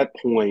 at that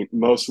point,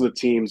 most of the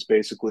team's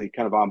basically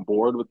kind of on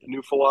board with the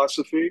new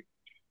philosophy.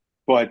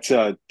 But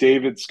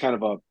David's kind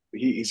of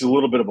he's a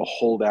little bit of a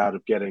holdout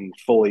of getting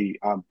fully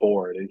on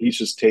board. And he's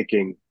just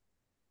taking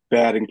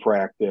batting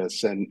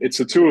practice. And it's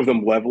the two of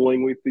them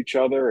leveling with each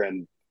other.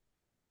 And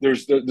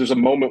there's a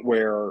moment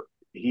where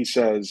he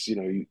says,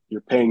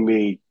 you're paying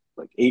me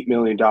like $8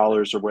 million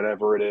or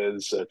whatever it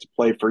is to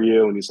play for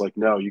you. And he's like,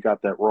 no, you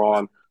got that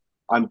wrong.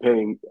 I'm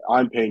paying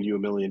you $1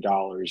 million.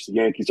 The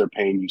Yankees are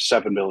paying you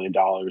 $7 million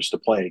to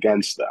play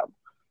against them.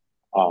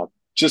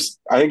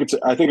 I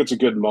think it's a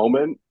good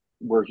moment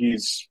where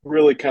he's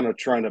really kind of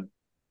trying to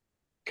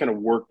kind of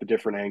work the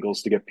different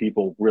angles to get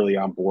people really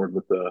on board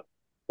with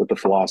the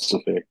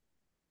philosophy.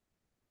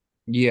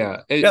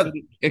 Yeah,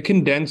 it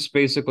condensed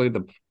basically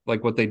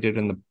what they did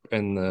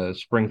in the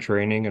spring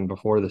training and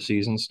before the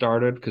season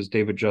started, because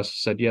David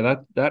just said, yeah,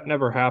 that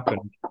never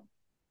happened.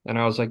 And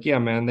I was like, yeah,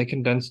 man, they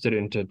condensed it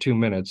into 2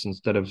 minutes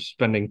instead of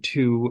spending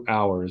 2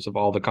 hours of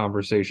all the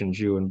conversations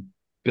you and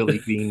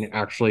Billy Beane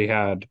actually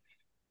had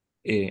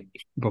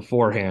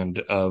beforehand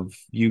of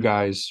you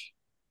guys,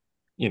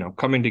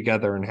 coming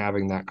together and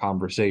having that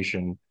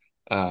conversation.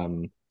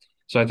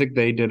 So I think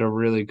they did a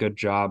really good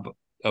job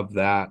of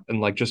that,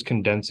 and like just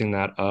condensing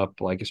that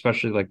up, like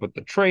especially like with the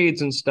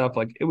trades and stuff.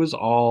 Like it's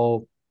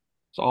all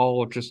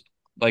just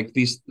like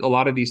a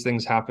lot of these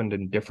things happened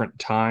in different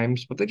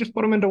times, but they just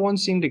put them into one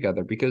scene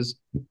together because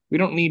we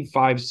don't need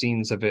 5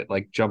 scenes of it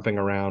like jumping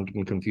around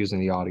and confusing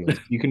the audience.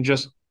 You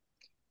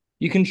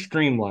can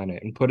streamline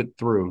it and put it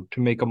through to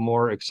make a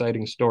more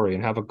exciting story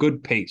and have a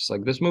good pace.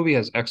 Like this movie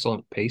has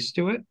excellent pace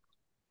to it.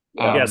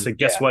 So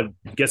guess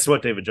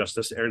what, David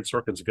Justice? Aaron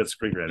Sorkin's a good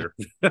screenwriter.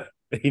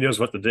 He knows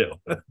what to do.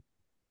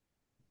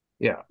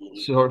 Yeah.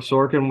 So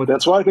Sorkin with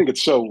that's why I think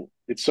it's so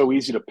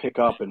easy to pick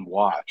up and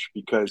watch,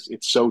 because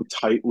it's so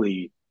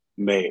tightly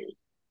made.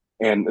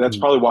 And that's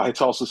probably why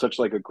it's also such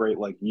like a great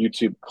like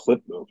YouTube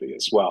clip movie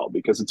as well,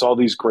 because it's all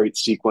these great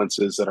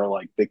sequences that are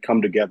like they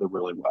come together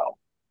really well.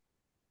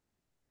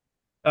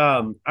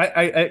 I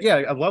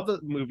love the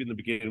movie in the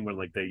beginning when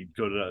like they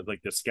go to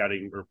like the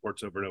scouting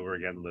reports over and over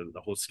again, the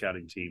whole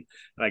scouting team.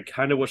 And I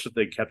kind of wish that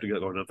they kept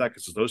going with that,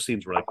 because those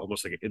scenes were like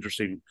almost like an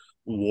interesting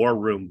war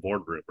room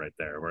boardroom right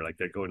there, where like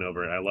they're going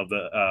over. And I love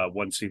the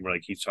one scene where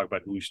like he's talking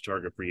about who he's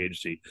target free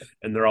agency,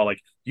 and they're all like,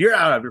 "You're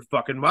out of your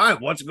fucking mind!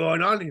 What's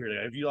going on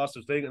here? Have you lost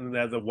a thing?" And then they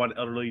have the one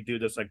elderly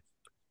dude that's like,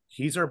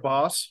 he's our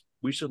boss.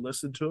 We should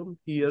listen to him.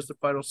 He has the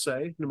final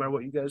say, no matter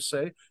what you guys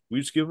say.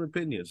 We just give him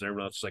opinions.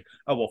 Everyone else is like,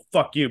 oh, well,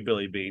 fuck you,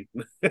 Billy Bean.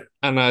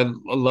 And I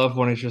love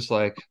when he's just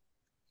like,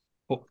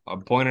 oh,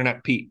 I'm pointing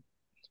at Pete.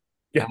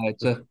 Yeah.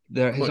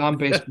 His on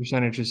base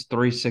percentage is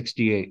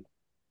 368.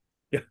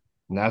 Yeah.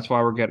 And that's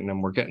why we're getting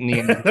him. We're getting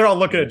the They're all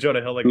looking at Jonah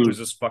Hill like, who's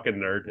this fucking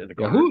nerd in the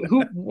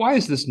corner? Why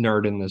is this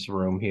nerd in this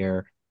room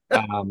here?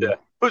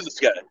 Who's this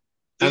guy?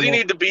 Does he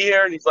need to be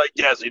here? And he's like,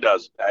 yes, he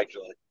does,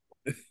 actually.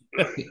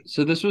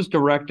 So this was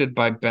directed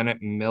by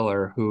Bennett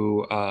Miller,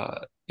 who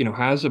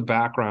has a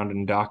background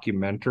in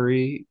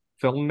documentary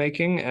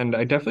filmmaking, and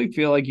I definitely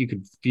feel like you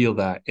could feel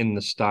that in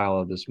the style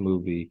of this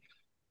movie,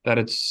 that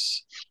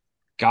it's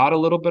got a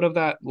little bit of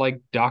that like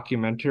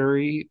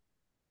documentary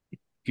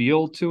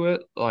feel to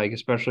it, like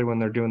especially when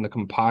they're doing the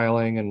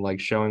compiling and like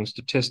showing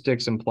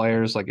statistics and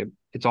players, like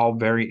it's all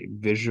very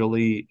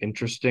visually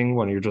interesting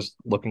when you're just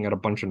looking at a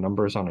bunch of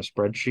numbers on a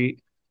spreadsheet.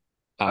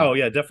 Oh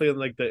yeah, definitely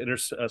like the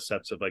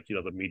intercepts of like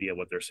the media,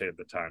 what they're saying at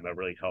the time, that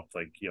really helped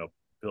like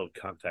build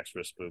context for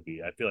this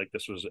movie. I feel like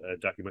this was a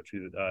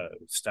documentary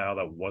style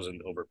that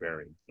wasn't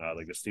overbearing,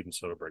 like the Steven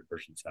Soderbergh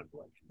version sounded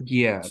like.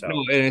 Yeah, so,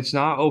 no, and it's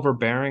not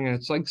overbearing, and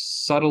it's like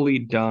subtly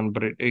done,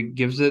 but it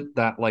gives it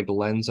that like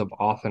lens of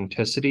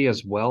authenticity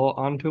as well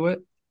onto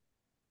it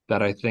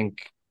that I think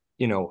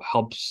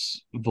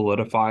helps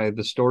validify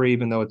the story,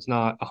 even though it's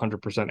not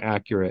 100%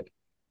 accurate.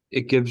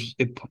 It gives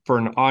it, for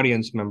an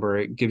audience member,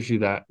 it gives you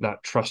that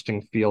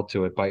trusting feel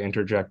to it by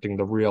interjecting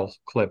the real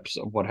clips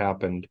of what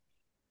happened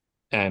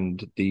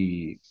and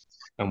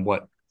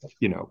what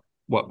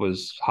what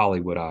was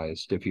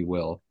Hollywoodized, if you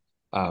will,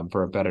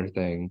 for a better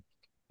thing.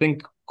 I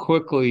think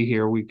quickly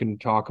here we can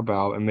talk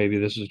about, and maybe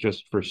this is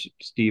just for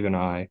Steve and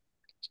I.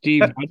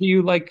 Steve, how do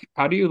you like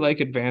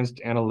advanced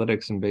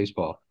analytics in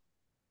baseball?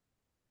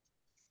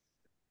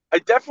 I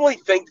definitely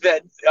think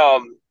that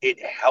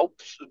it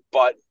helps,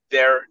 but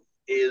there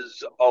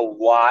is a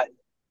lot.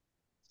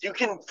 You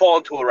can fall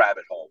into a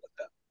rabbit hole with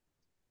them.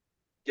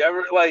 You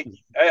ever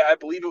I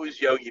believe it was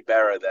Yogi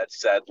Berra that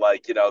said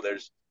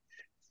there's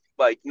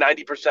like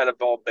 90% of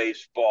all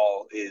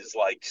baseball is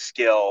like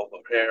skill,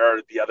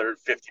 or the other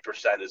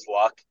 50% is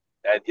luck.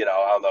 And I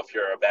don't know if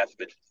you're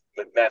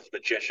a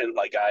mathematician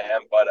like I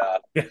am, but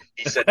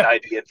he said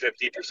 90 and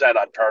 50%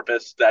 on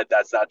purpose.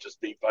 That's not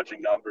just me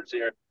fudging numbers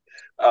here.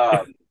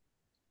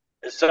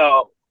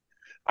 So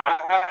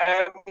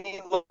I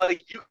mean,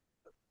 like you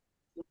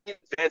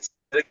advance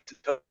to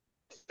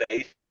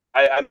face.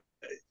 I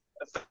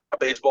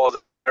baseball is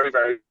very,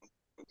 very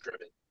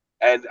driven.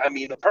 And I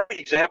mean, the perfect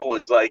example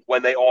is like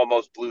when they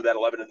almost blew that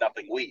 11-0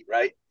 lead,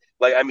 right?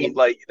 Like, I mean,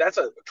 like that's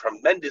a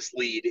tremendous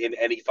lead in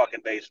any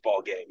fucking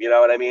baseball game. You know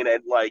what I mean?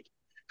 And like,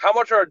 how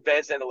much are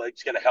advanced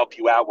analytics going to help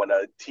you out when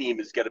a team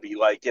is going to be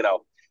like,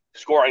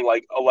 scoring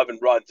like 11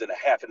 runs in a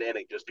half an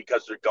inning just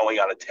because they're going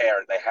on a tear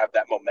and they have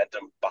that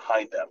momentum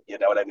behind them? You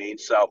know what I mean?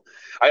 So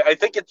I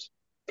think it's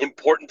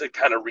important to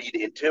kind of read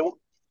into,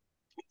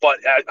 but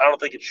I don't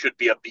think it should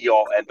be a be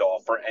all end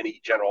all for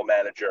any general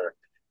manager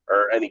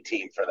or any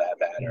team for that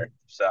matter.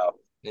 So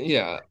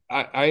yeah,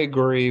 I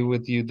agree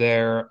with you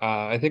there.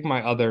 I think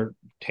my other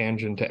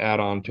tangent to add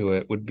on to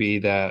it would be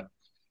that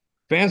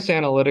advanced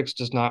analytics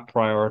does not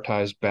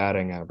prioritize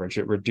batting average.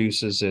 It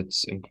reduces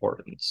its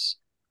importance.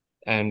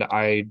 And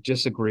I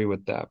disagree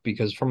with that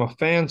because from a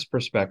fan's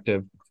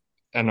perspective,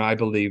 and I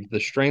believe the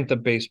strength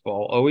of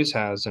baseball always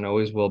has and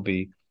always will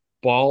be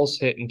balls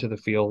hit into the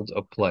field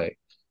of play.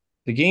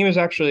 The game is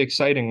actually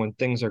exciting when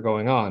things are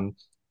going on,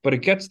 but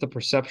it gets the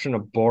perception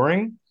of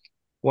boring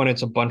when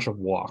it's a bunch of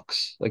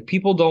walks. Like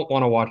people don't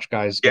want to watch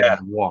guys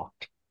getting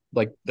walked.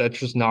 Like that's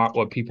just not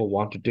what people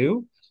want to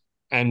do.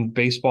 And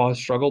baseball has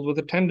struggled with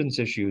attendance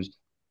issues,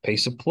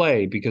 pace of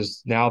play,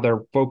 because now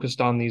they're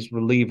focused on these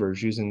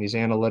relievers using these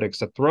analytics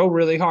that throw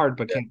really hard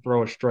but can't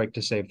throw a strike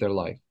to save their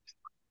life.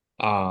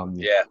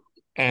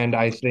 And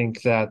I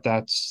think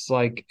that's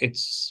like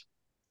it's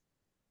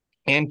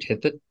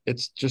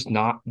it's just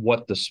not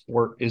what the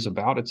sport is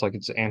about. It's like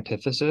it's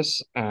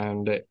antithesis,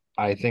 and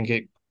I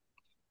think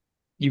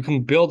you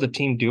can build a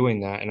team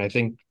doing that, and I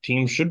think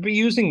teams should be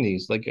using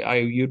these. Like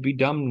you'd be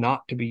dumb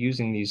not to be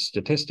using these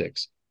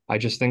statistics. I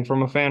just think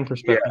from a fan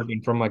perspective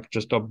and from like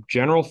just a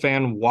general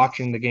fan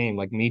watching the game,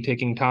 like me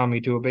taking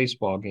Tommy to a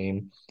baseball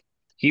game,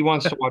 he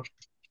wants to watch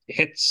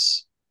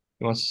hits.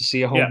 He wants to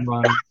see a home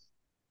run.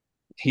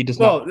 He does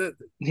not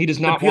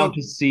want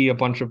to see a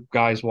bunch of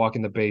guys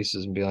walking the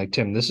bases and be like,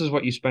 Tim, this is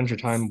what you spend your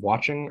time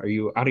watching? Are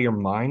you out of your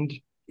mind?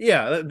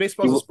 Yeah,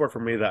 baseball is a sport for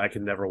me that I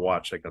can never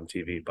watch like on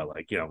TV, but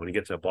like when you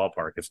get to a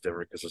ballpark, it's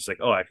different because it's like,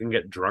 oh, I can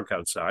get drunk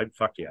outside.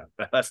 Fuck yeah,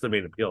 that's the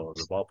main appeal of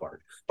the ballpark.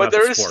 But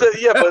there is,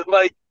 but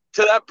like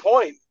to that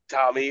point,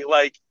 Tommy,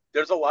 like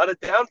there's a lot of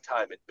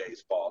downtime in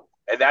baseball,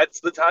 and that's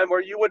the time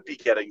where you would be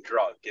getting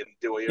drunk and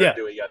doing other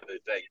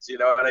things. You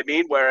know what I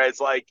mean? Whereas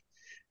like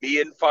me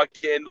and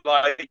fucking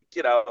like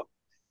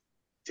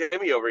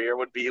Timmy over here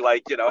would be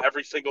like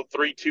every single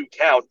 3-2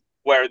 count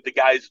where the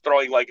guy's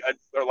throwing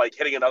or like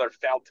hitting another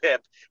foul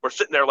tip. We're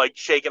sitting there like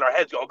shaking our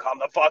heads, going, "Come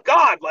the fuck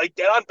on! Like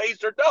get on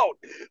base or don't!"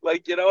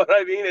 Like you know what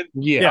I mean? And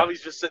Yeah.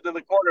 Tommy's just sitting in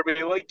the corner,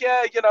 being like,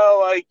 "Yeah,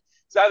 like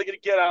he's either gonna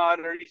get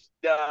on or he's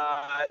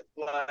not."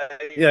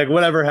 Like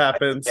whatever I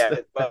happens. get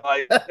it, but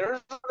like there's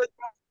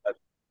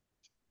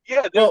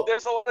yeah,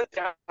 there's a lot of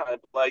time.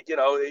 Like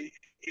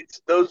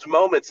it's those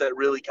moments that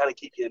really kind of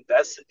keep you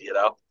invested.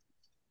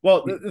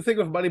 Well, the thing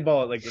with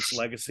Moneyball, like its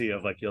legacy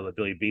of like the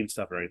Billy Bean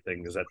stuff or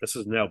anything, is that this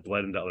is now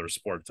bled into other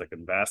sports, like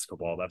in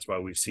basketball. That's why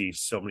we see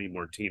so many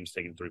more teams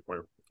taking three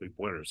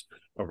pointers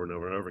over and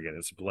over and over again.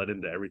 It's bled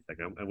into everything.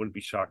 I wouldn't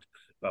be shocked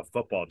about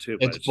football too.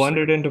 But It's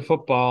blended into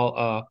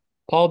football.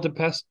 Paul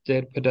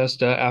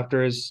Podesta,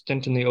 after his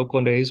stint in the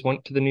Oakland A's,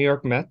 went to the New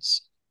York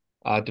Mets.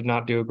 Did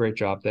not do a great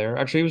job there.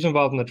 Actually, he was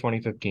involved in the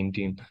 2015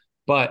 team,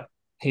 but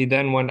he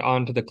then went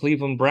on to the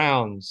Cleveland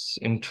Browns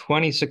in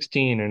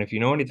 2016. And if you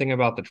know anything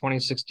about the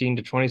 2016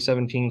 to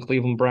 2017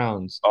 Cleveland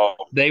Browns,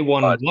 they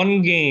won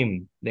one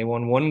game. They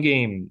won one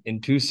game in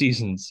 2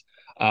 seasons,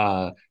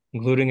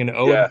 including an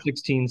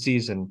 0-16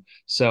 season.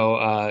 So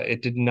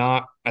it did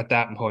not at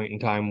that point in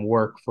time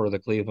work for the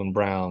Cleveland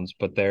Browns,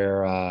 but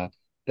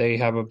they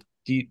have a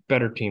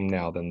better team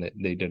now than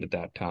they did at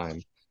that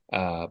time.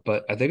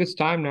 But I think it's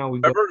time now. Do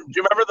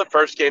you remember the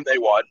first game they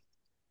won,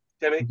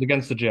 Timmy? It was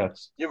against the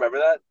Jets. You remember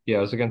that? Yeah,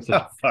 it was against the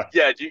Jets.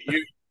 Yeah, do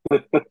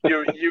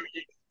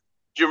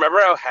you remember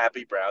how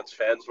happy Browns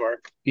fans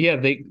were? Yeah,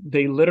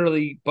 they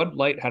literally, Bud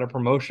Light had a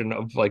promotion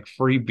of like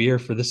free beer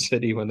for the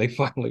city when they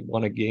finally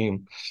won a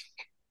game.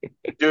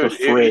 Dude,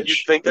 you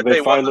think that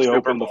they finally won the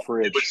Super Bowl. The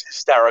fridge. It was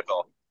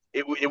hysterical.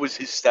 It was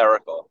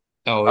hysterical.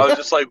 Oh, I was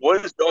just like,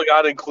 what is going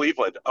on in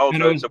Cleveland? Oh,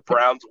 the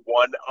Browns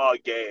won a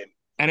game.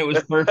 And it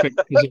was perfect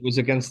because it was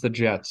against the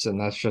Jets, and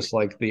that's just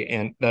like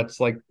that's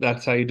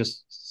how you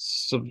just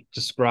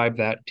describe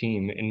that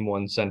team in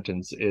one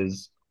sentence,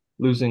 is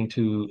losing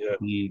to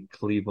the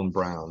Cleveland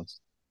Browns.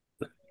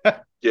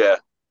 Yeah.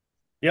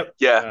 Yep.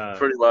 Yeah,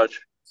 pretty much.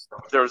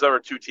 If there was ever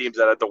two teams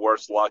that had the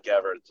worst luck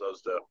ever, it's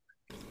those two.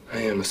 I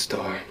am a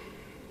star.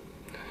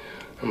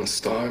 I'm a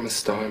star, I'm a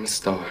star, I'm a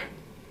star.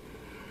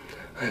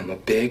 I am a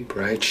big,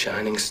 bright,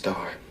 shining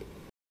star.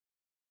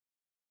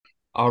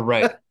 All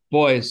right,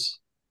 boys.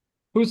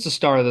 Who's the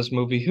star of this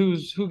movie? Who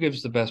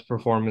gives the best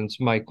performance?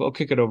 Mike, I'll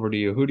kick it over to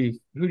you. Who do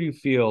you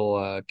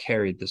feel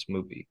carried this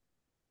movie?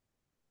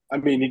 I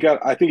mean,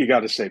 I think you got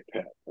to say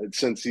Pitt,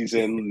 since he's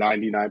in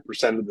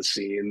 99% of the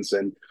scenes,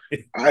 and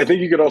I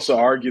think you could also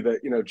argue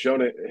that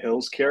Jonah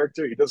Hill's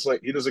character, he does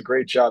a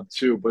great job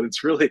too. But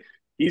it's really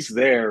he's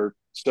there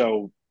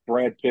so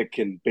Brad Pitt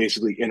can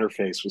basically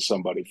interface with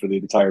somebody for the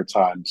entire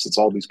time, since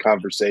all these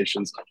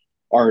conversations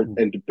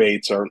and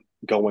debates aren't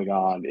going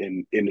on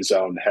in his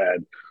own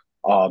head.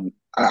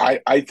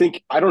 I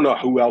think I don't know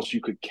who else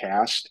you could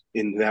cast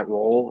in that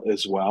role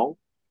as well.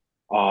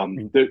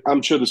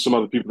 I'm sure there's some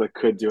other people that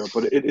could do it,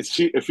 but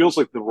it feels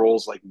like the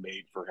role's like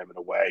made for him in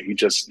a way. He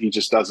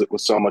just does it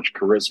with so much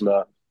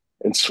charisma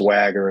and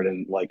swagger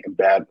and like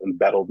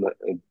embattled,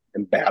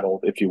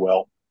 if you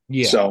will.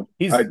 Yeah. So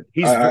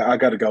I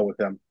got to go with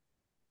him.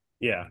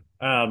 Yeah.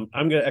 I'm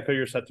going to echo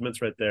your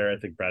sentiments right there. I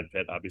think Brad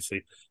Pitt,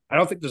 obviously. I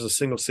don't think there's a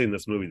single scene in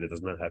this movie that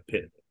does not have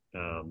Pitt.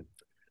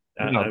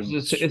 No,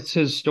 it's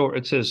his story.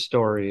 It's his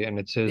story, and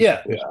it's his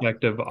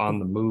perspective on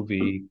the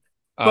movie.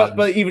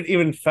 But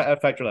even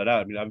factor that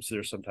out. I mean, obviously,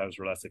 there's sometimes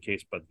where that's the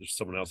case, but there's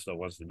someone else that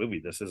wants the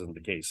movie. This isn't the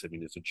case. I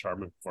mean, it's a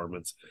charming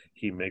performance.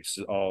 He makes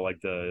all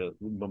like the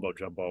mumbo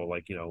jumbo,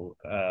 like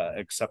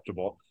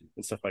acceptable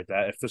and stuff like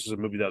that. If this was a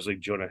movie that was like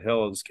Jonah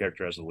Hill's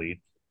character as a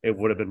lead, it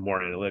would have been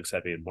more analytics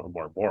heavy and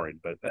more boring.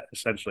 But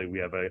essentially, we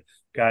have a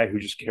guy who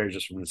just carries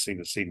us from the scene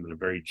to scene with a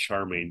very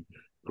charming,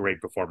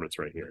 great performance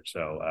right here.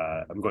 So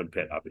I'm going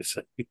Pitt,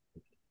 obviously.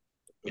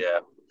 Yeah.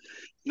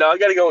 No, I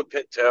got to go with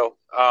Pitt too.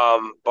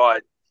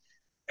 But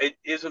it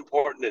is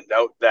important to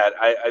note that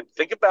I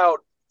think about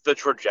the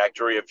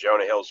trajectory of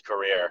Jonah Hill's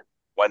career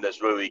when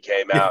this movie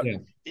came out.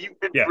 He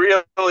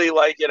really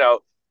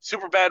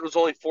Superbad was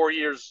only 4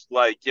 years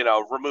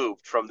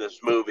removed from this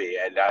movie,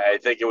 and I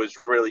think it was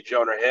really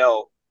Jonah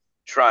Hill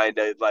trying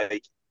to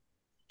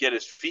get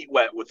his feet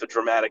wet with the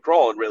dramatic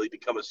role and really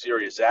become a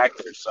serious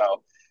actor.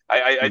 So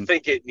I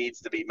think it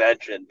needs to be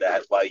mentioned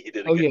that he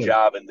did a good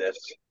job in this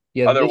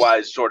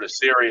otherwise sort of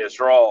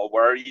serious role,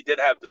 where he did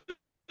have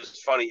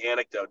this funny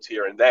anecdotes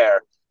here and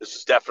there. This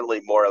is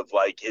definitely more of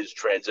his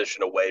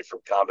transition away from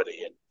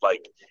comedy and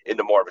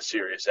into more of a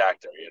serious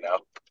actor,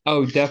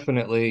 Oh,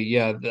 definitely.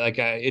 Yeah.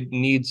 It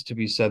needs to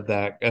be said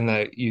that, and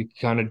that you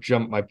kind of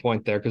jumped my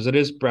point there, because it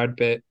is Brad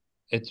Pitt.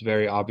 It's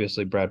very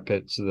obviously Brad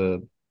Pitt's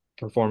the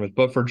performance,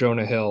 but for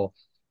Jonah Hill,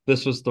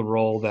 this was the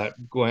role that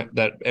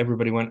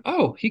everybody went,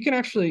 oh, he can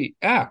actually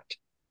act.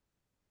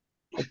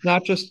 It's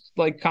not just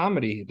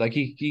comedy.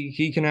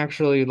 He can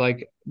actually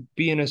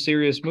be in a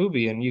serious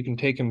movie, and you can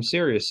take him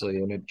seriously.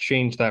 And it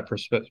changed that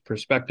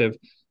perspective,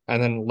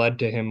 and then led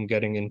to him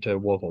getting into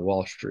Wolf of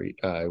Wall Street.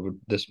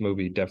 This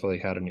movie definitely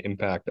had an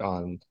impact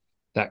on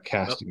that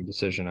casting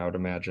decision, I would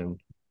imagine,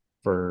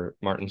 for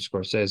Martin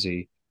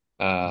Scorsese.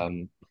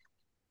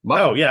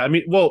 Oh yeah, I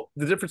mean, well,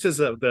 the difference is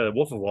the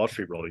Wolf of Wall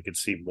Street role you could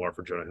see more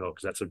for Jonah Hill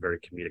because that's a very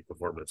comedic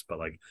performance. But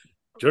like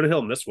Jonah Hill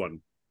in this one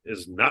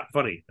is not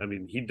funny. I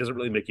mean, he doesn't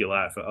really make you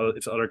laugh.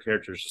 It's other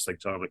characters just like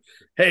telling him like,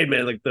 "Hey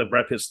man," like the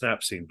Brad Pitt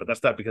snap scene. But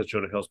that's not because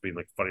Jonah Hill's being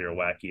like funny or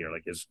wacky or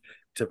like his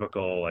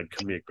typical like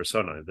comedic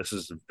persona. This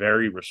is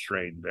very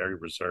restrained, very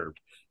reserved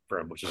for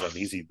him, which is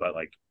uneasy. But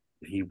like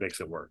he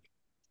makes it work.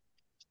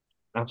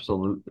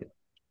 Absolutely.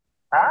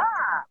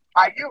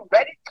 Are you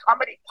ready,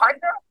 comedy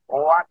partner?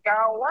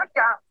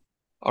 Waka.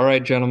 All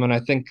right, gentlemen. I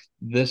think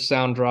this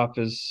sound drop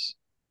is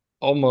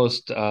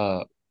almost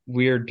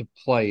weird to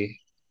play.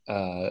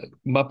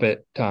 Muppet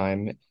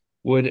time.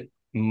 Would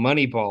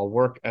Moneyball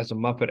work as a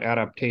Muppet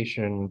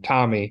adaptation?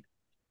 Tommy,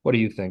 what do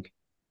you think?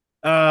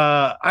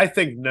 I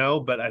think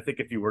no, but I think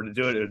if you were to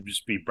do it, it would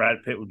just be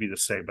Brad Pitt would be the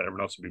same, but everyone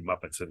else would be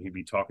Muppets, and he'd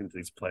be talking to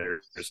these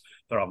players.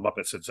 They're all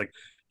Muppets. It's like,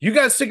 you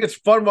guys think it's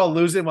fun while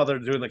losing, while they're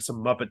doing like some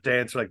Muppet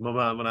dance, or like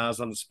Mama when I was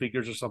on the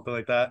speakers or something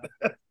like that.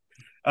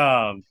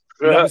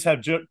 You just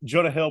have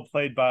Jonah Hill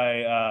played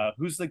by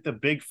who's like the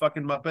big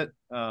fucking Muppet.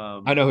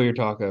 I know who you're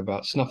talking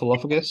about.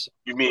 Snuffleupagus.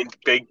 You mean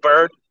Big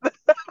Bird?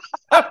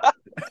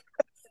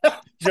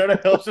 Jonah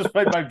Hill's just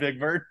played by Big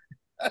Bird.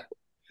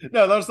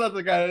 No, that's not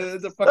the guy.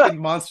 It's a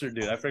fucking monster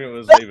dude. I forget what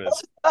his name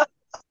is.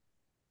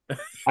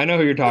 I know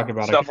who you're talking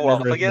about. I can't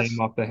remember his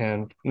name off the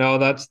hand. No,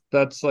 that's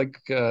like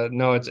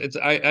no, it's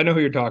I know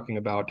who you're talking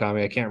about,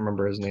 Tommy. I can't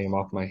remember his name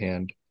off my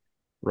hand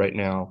right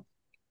now.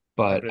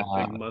 But big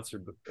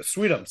monster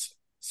Sweetums.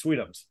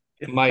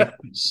 Mike,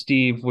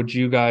 Steve, would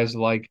you guys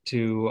like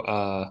to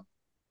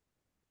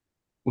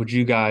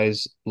see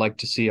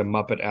a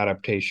Muppet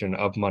adaptation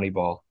of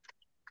Moneyball?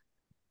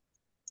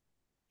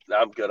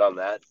 I'm good on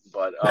that,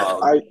 but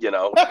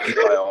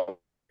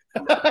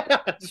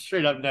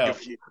straight up no.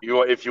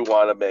 If you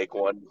want to make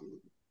one,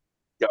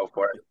 go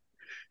for it.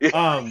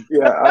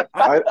 Yeah,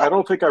 I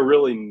don't think I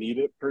really need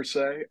it per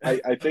se.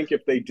 I think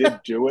if they did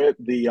do it,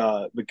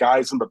 the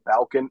guys in the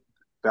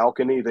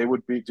balcony, they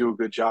would do a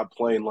good job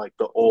playing like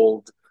the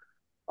old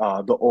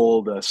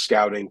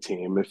scouting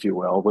team, if you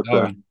will. With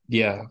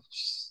yeah,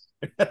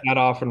 not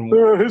often.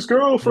 His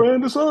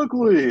girlfriend is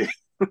ugly.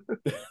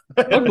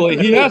 Ugly.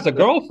 He has a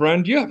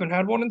girlfriend. You haven't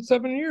had one in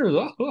 7 years.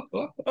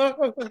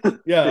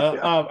 Yeah.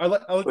 I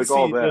like to see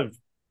I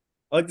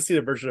like to see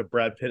the version of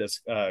Brad Pitt as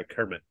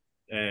Kermit,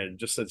 and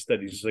just instead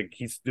he's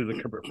doing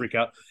the Kermit freak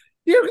out.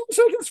 You guys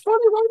think it's funny?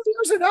 Why do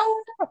you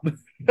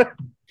it?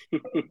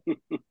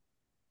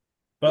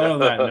 But other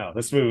than that, no,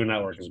 this movie would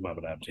not work as a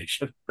Muppet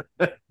adaptation.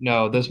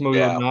 No, this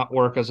movie would not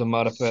work as a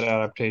Muppet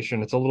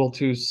adaptation. It's a little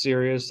too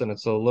serious and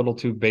it's a little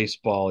too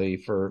baseball-y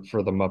for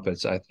the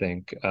Muppets, I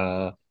think.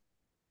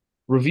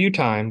 Review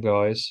time,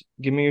 guys.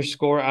 Give me your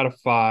score out of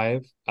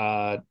 5.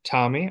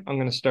 Tommy, I'm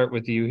going to start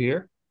with you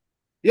here.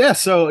 Yeah,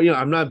 so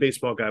I'm not a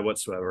baseball guy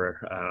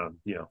whatsoever.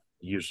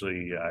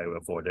 Usually I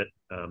avoid it,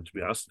 to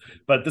be honest.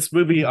 But this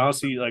movie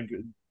honestly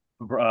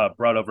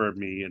brought over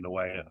me in a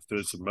way through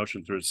his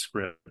emotion, through his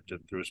script,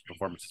 and through his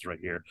performances right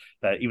here.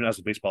 That even as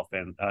a baseball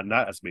fan,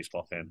 not as a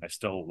baseball fan, I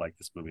still like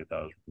this movie. I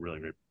thought it was really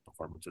great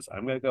performances.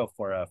 I'm going to go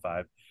 4 out of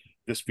 5.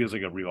 This feels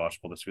like a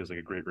rewatchable. This feels like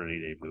a great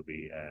rainy day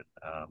movie, and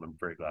I'm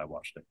very glad I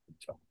watched it.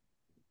 So,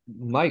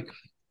 Mike,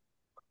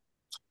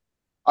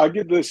 I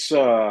give this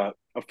a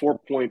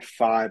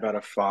 4.5 out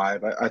of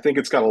 5. I think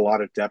it's got a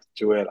lot of depth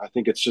to it. I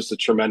think it's just a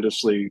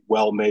tremendously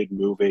well-made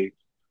movie.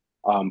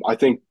 I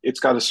think it's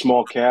got a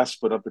small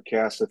cast, but of the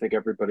cast, I think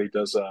everybody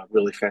does a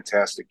really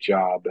fantastic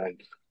job,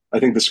 and I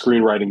think the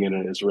screenwriting in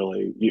it is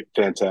really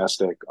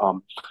fantastic.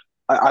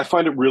 I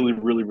find it really,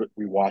 really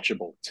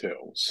rewatchable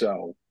too.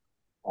 So.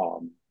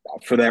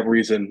 For that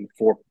reason,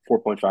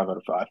 4.5 out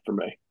of 5 for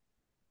me.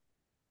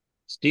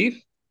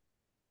 Steve?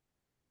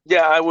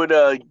 Yeah, I would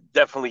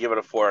definitely give it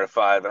a 4 out of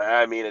 5.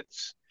 I mean,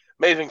 it's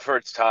amazing for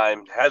its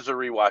time, has a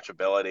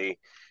rewatchability,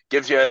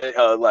 gives you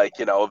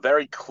a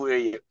very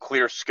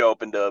clear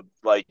scope into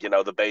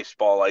the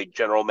baseball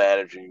general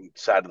managing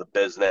side of the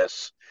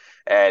business,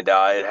 and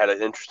it had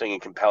an interesting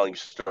and compelling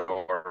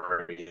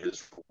story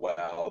as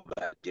well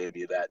that gave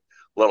you that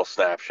little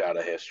snapshot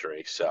of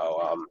history.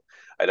 So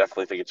I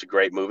definitely think it's a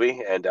great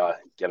movie, and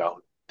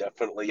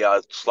definitely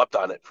slept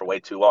on it for way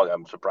too long.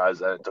 I'm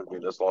surprised that it took me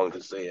this long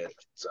to see it.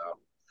 So.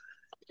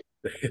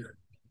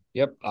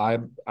 Yep,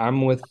 I'm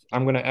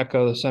going to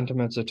echo the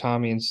sentiments of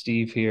Tommy and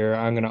Steve here.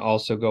 I'm going to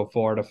also go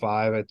 4 out of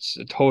 5. It's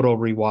a total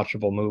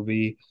rewatchable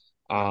movie.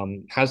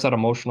 Has that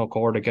emotional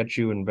core to get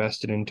you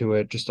invested into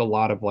it. Just a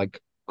lot of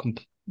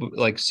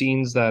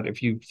scenes that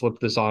if you flip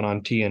this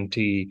on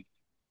TNT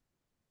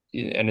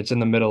and it's in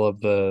the middle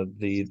of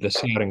the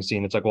scouting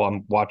scene, it's like, well,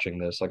 I'm watching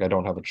this. Like I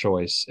don't have a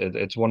choice.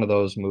 It's one of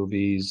those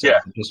movies. Yeah.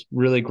 Just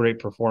really great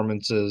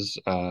performances.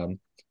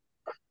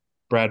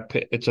 Brad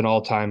Pitt, it's an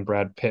all-time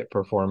Brad Pitt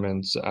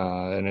performance,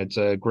 and it's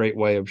a great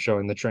way of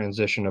showing the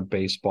transition of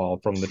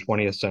baseball from the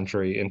 20th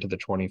century into the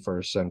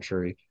 21st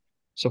century.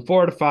 So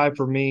 4 out of 5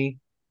 for me.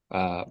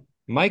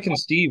 Mike and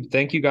Steve,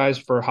 thank you guys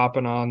for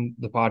hopping on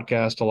the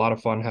podcast. A lot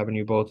of fun having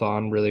you both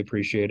on. Really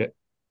appreciate it.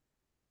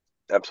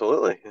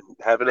 Absolutely.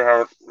 Happy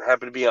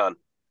to be on.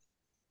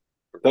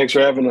 Thanks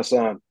for having us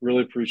on.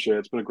 Really appreciate it.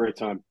 It's been a great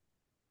time.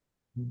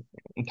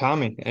 And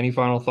Tommy, any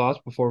final thoughts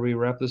before we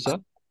wrap this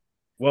up?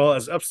 Well,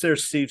 as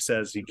upstairs Steve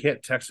says, you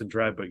can't text and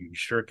drive, but you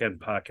sure can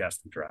podcast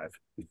and drive.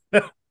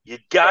 You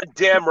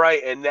goddamn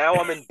right. And now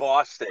I'm in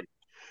Boston.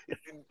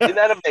 Isn't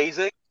that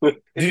amazing? Did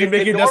you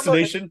make your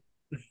destination?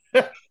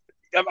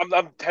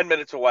 I'm 10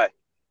 minutes away.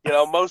 You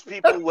know, most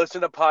people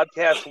listen to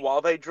podcasts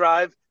while they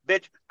drive.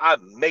 Bitch, I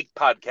make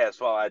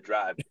podcasts while I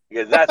drive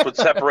because that's what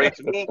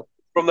separates me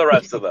from the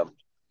rest of them.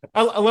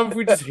 I love if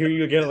we just hear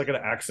you again like an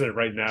accident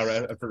right now.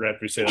 Right? I forgot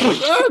to say that. Like,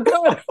 oh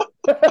God!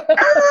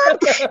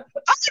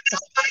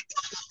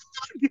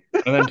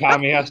 And then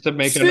Tommy has to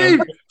make Steve,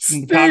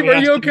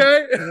 are you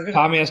okay?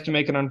 Tommy has to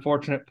make an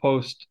unfortunate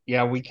post.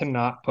 Yeah, we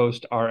cannot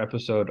post our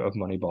episode of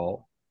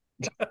Moneyball.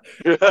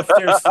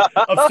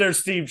 Upstairs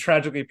Steve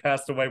tragically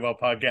passed away while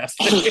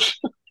podcasting.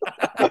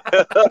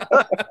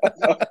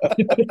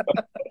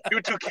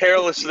 Due to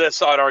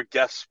carelessness on our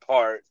guest's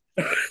part,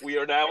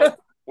 we're now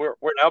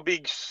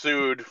being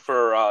sued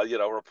for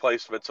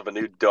replacements of a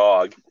new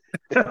dog.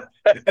 And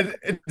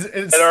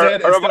our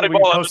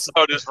Moneyball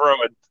episode is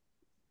ruined.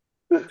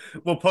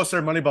 We'll post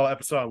our Moneyball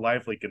episode on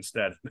Live Leak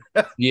instead.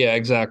 Yeah,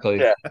 exactly.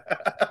 Yeah.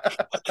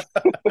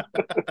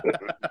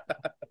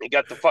 You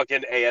got the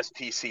fucking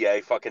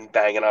ASPCA fucking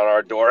banging on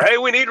our door. Hey,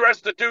 we need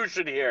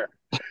restitution here.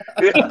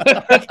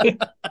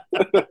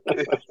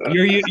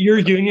 Your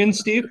union,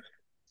 Steve?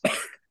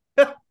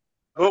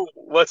 Who?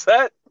 What's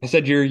that? I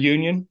said your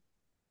union.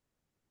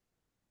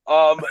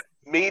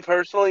 Me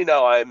personally,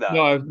 no, I am not.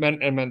 No, I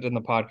meant in the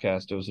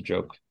podcast. It was a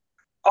joke.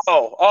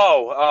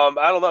 I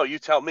don't know. You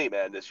tell me,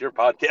 man. It's your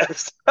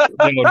podcast.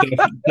 No,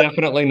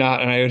 definitely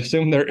not. And I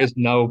assume there is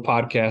no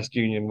podcast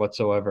union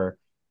whatsoever.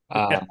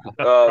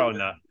 Probably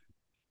not.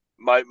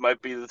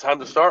 Might be the time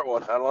to start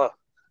one. I don't know.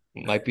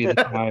 Might be the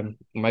time.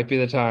 Might be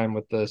the time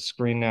with the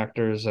screen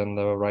actors and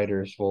the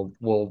writers.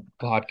 We'll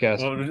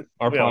podcast.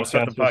 We'll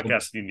start the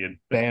podcast union.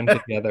 Band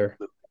together.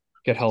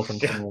 Get health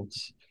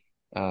insurance.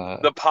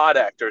 The Pod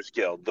Actors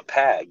Guild, the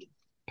PAG.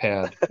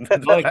 Pad. I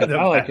like it.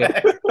 I like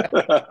it.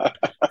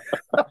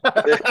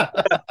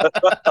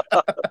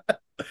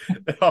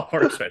 It all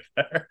works right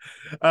there.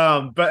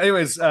 But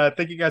anyways,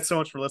 thank you guys so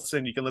much for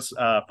listening. You can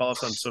follow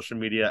us on social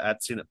media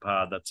at Seen It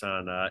Pod. That's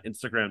on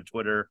Instagram,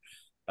 Twitter,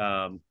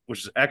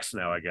 which is X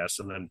now, I guess,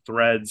 and then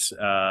Threads.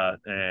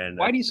 And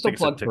why do you still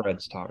plug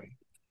Threads, Tommy?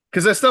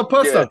 Because I still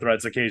post on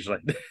Threads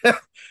occasionally.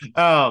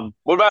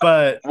 What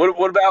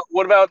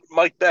about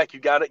Mike Beck? You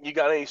got it? You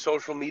got any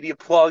social media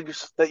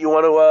plugs that you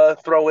want to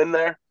throw in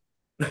there?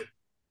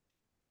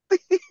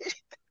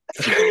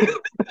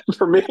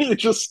 For me,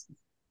 just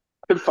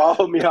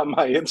follow me on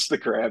my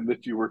Instagram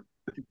if you were.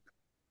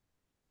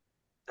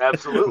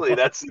 Absolutely,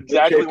 that's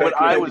exactly what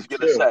I was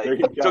going to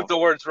say. Took the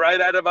words right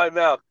out of my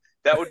mouth.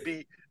 That would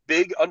be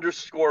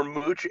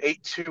big_mooch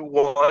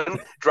 821.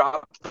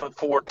 Drop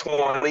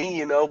 420.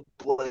 You know,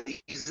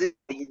 blazing.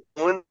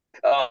 What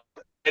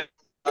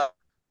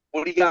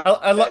do you got?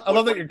 I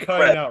love that you're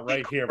cutting out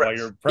right here while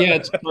you're. Yeah,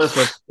 it's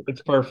perfect.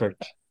 It's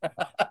perfect.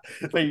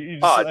 You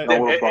just, am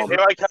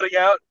I cutting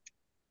out?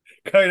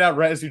 Cutting out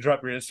right as you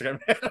drop your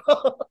Instagram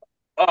handle.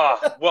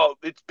 Well,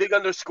 it's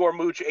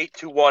big_mooch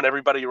 821.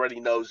 Everybody already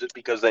knows it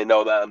because they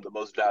know that I'm the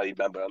most valued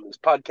member on this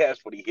podcast.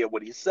 What do you hear?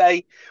 What do you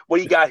say? What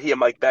do you got here,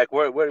 Mike Beck?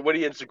 What are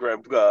your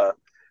Instagram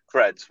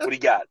threads? What do you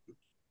got?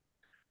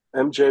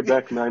 MJ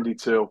Beck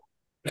 92.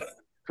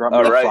 Drop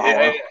All me right,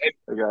 a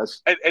follow,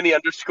 guys. Any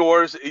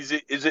underscores? Is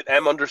it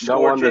M underscore?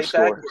 No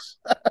underscores.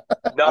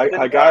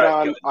 I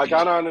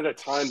got on at a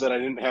time that I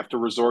didn't have to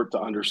resort to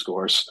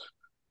underscores.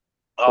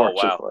 Oh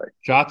wow!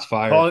 Shots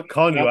fired.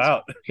 Calling you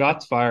out.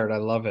 Shots fired. I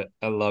love it.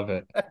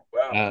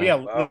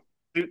 Wow.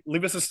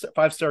 Leave us a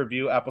 5-star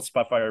review, Apple,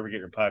 Spotify, wherever you get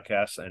your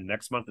podcasts. And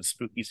next month is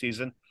spooky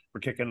season. We're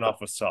kicking it off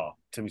with Saw.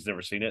 Timmy's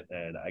never seen it,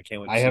 and I can't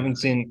wait. I haven't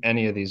seen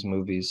any of these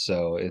movies,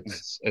 so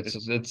it's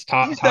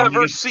top. He's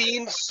never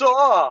seen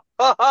Saw.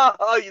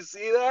 You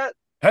see that?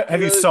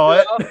 Have you saw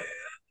it?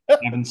 I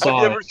haven't saw it.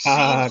 Have you ever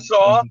seen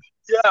Saw?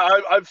 Yeah,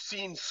 I've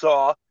seen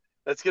Saw.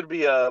 That's gonna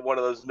be one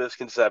of those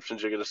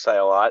misconceptions you're gonna say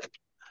a lot.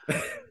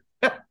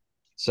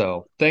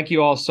 So thank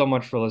you all so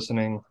much for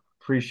listening.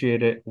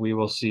 Appreciate it. We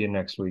will see you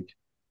next week.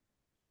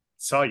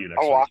 Saw you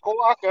next week. Waka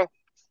waka.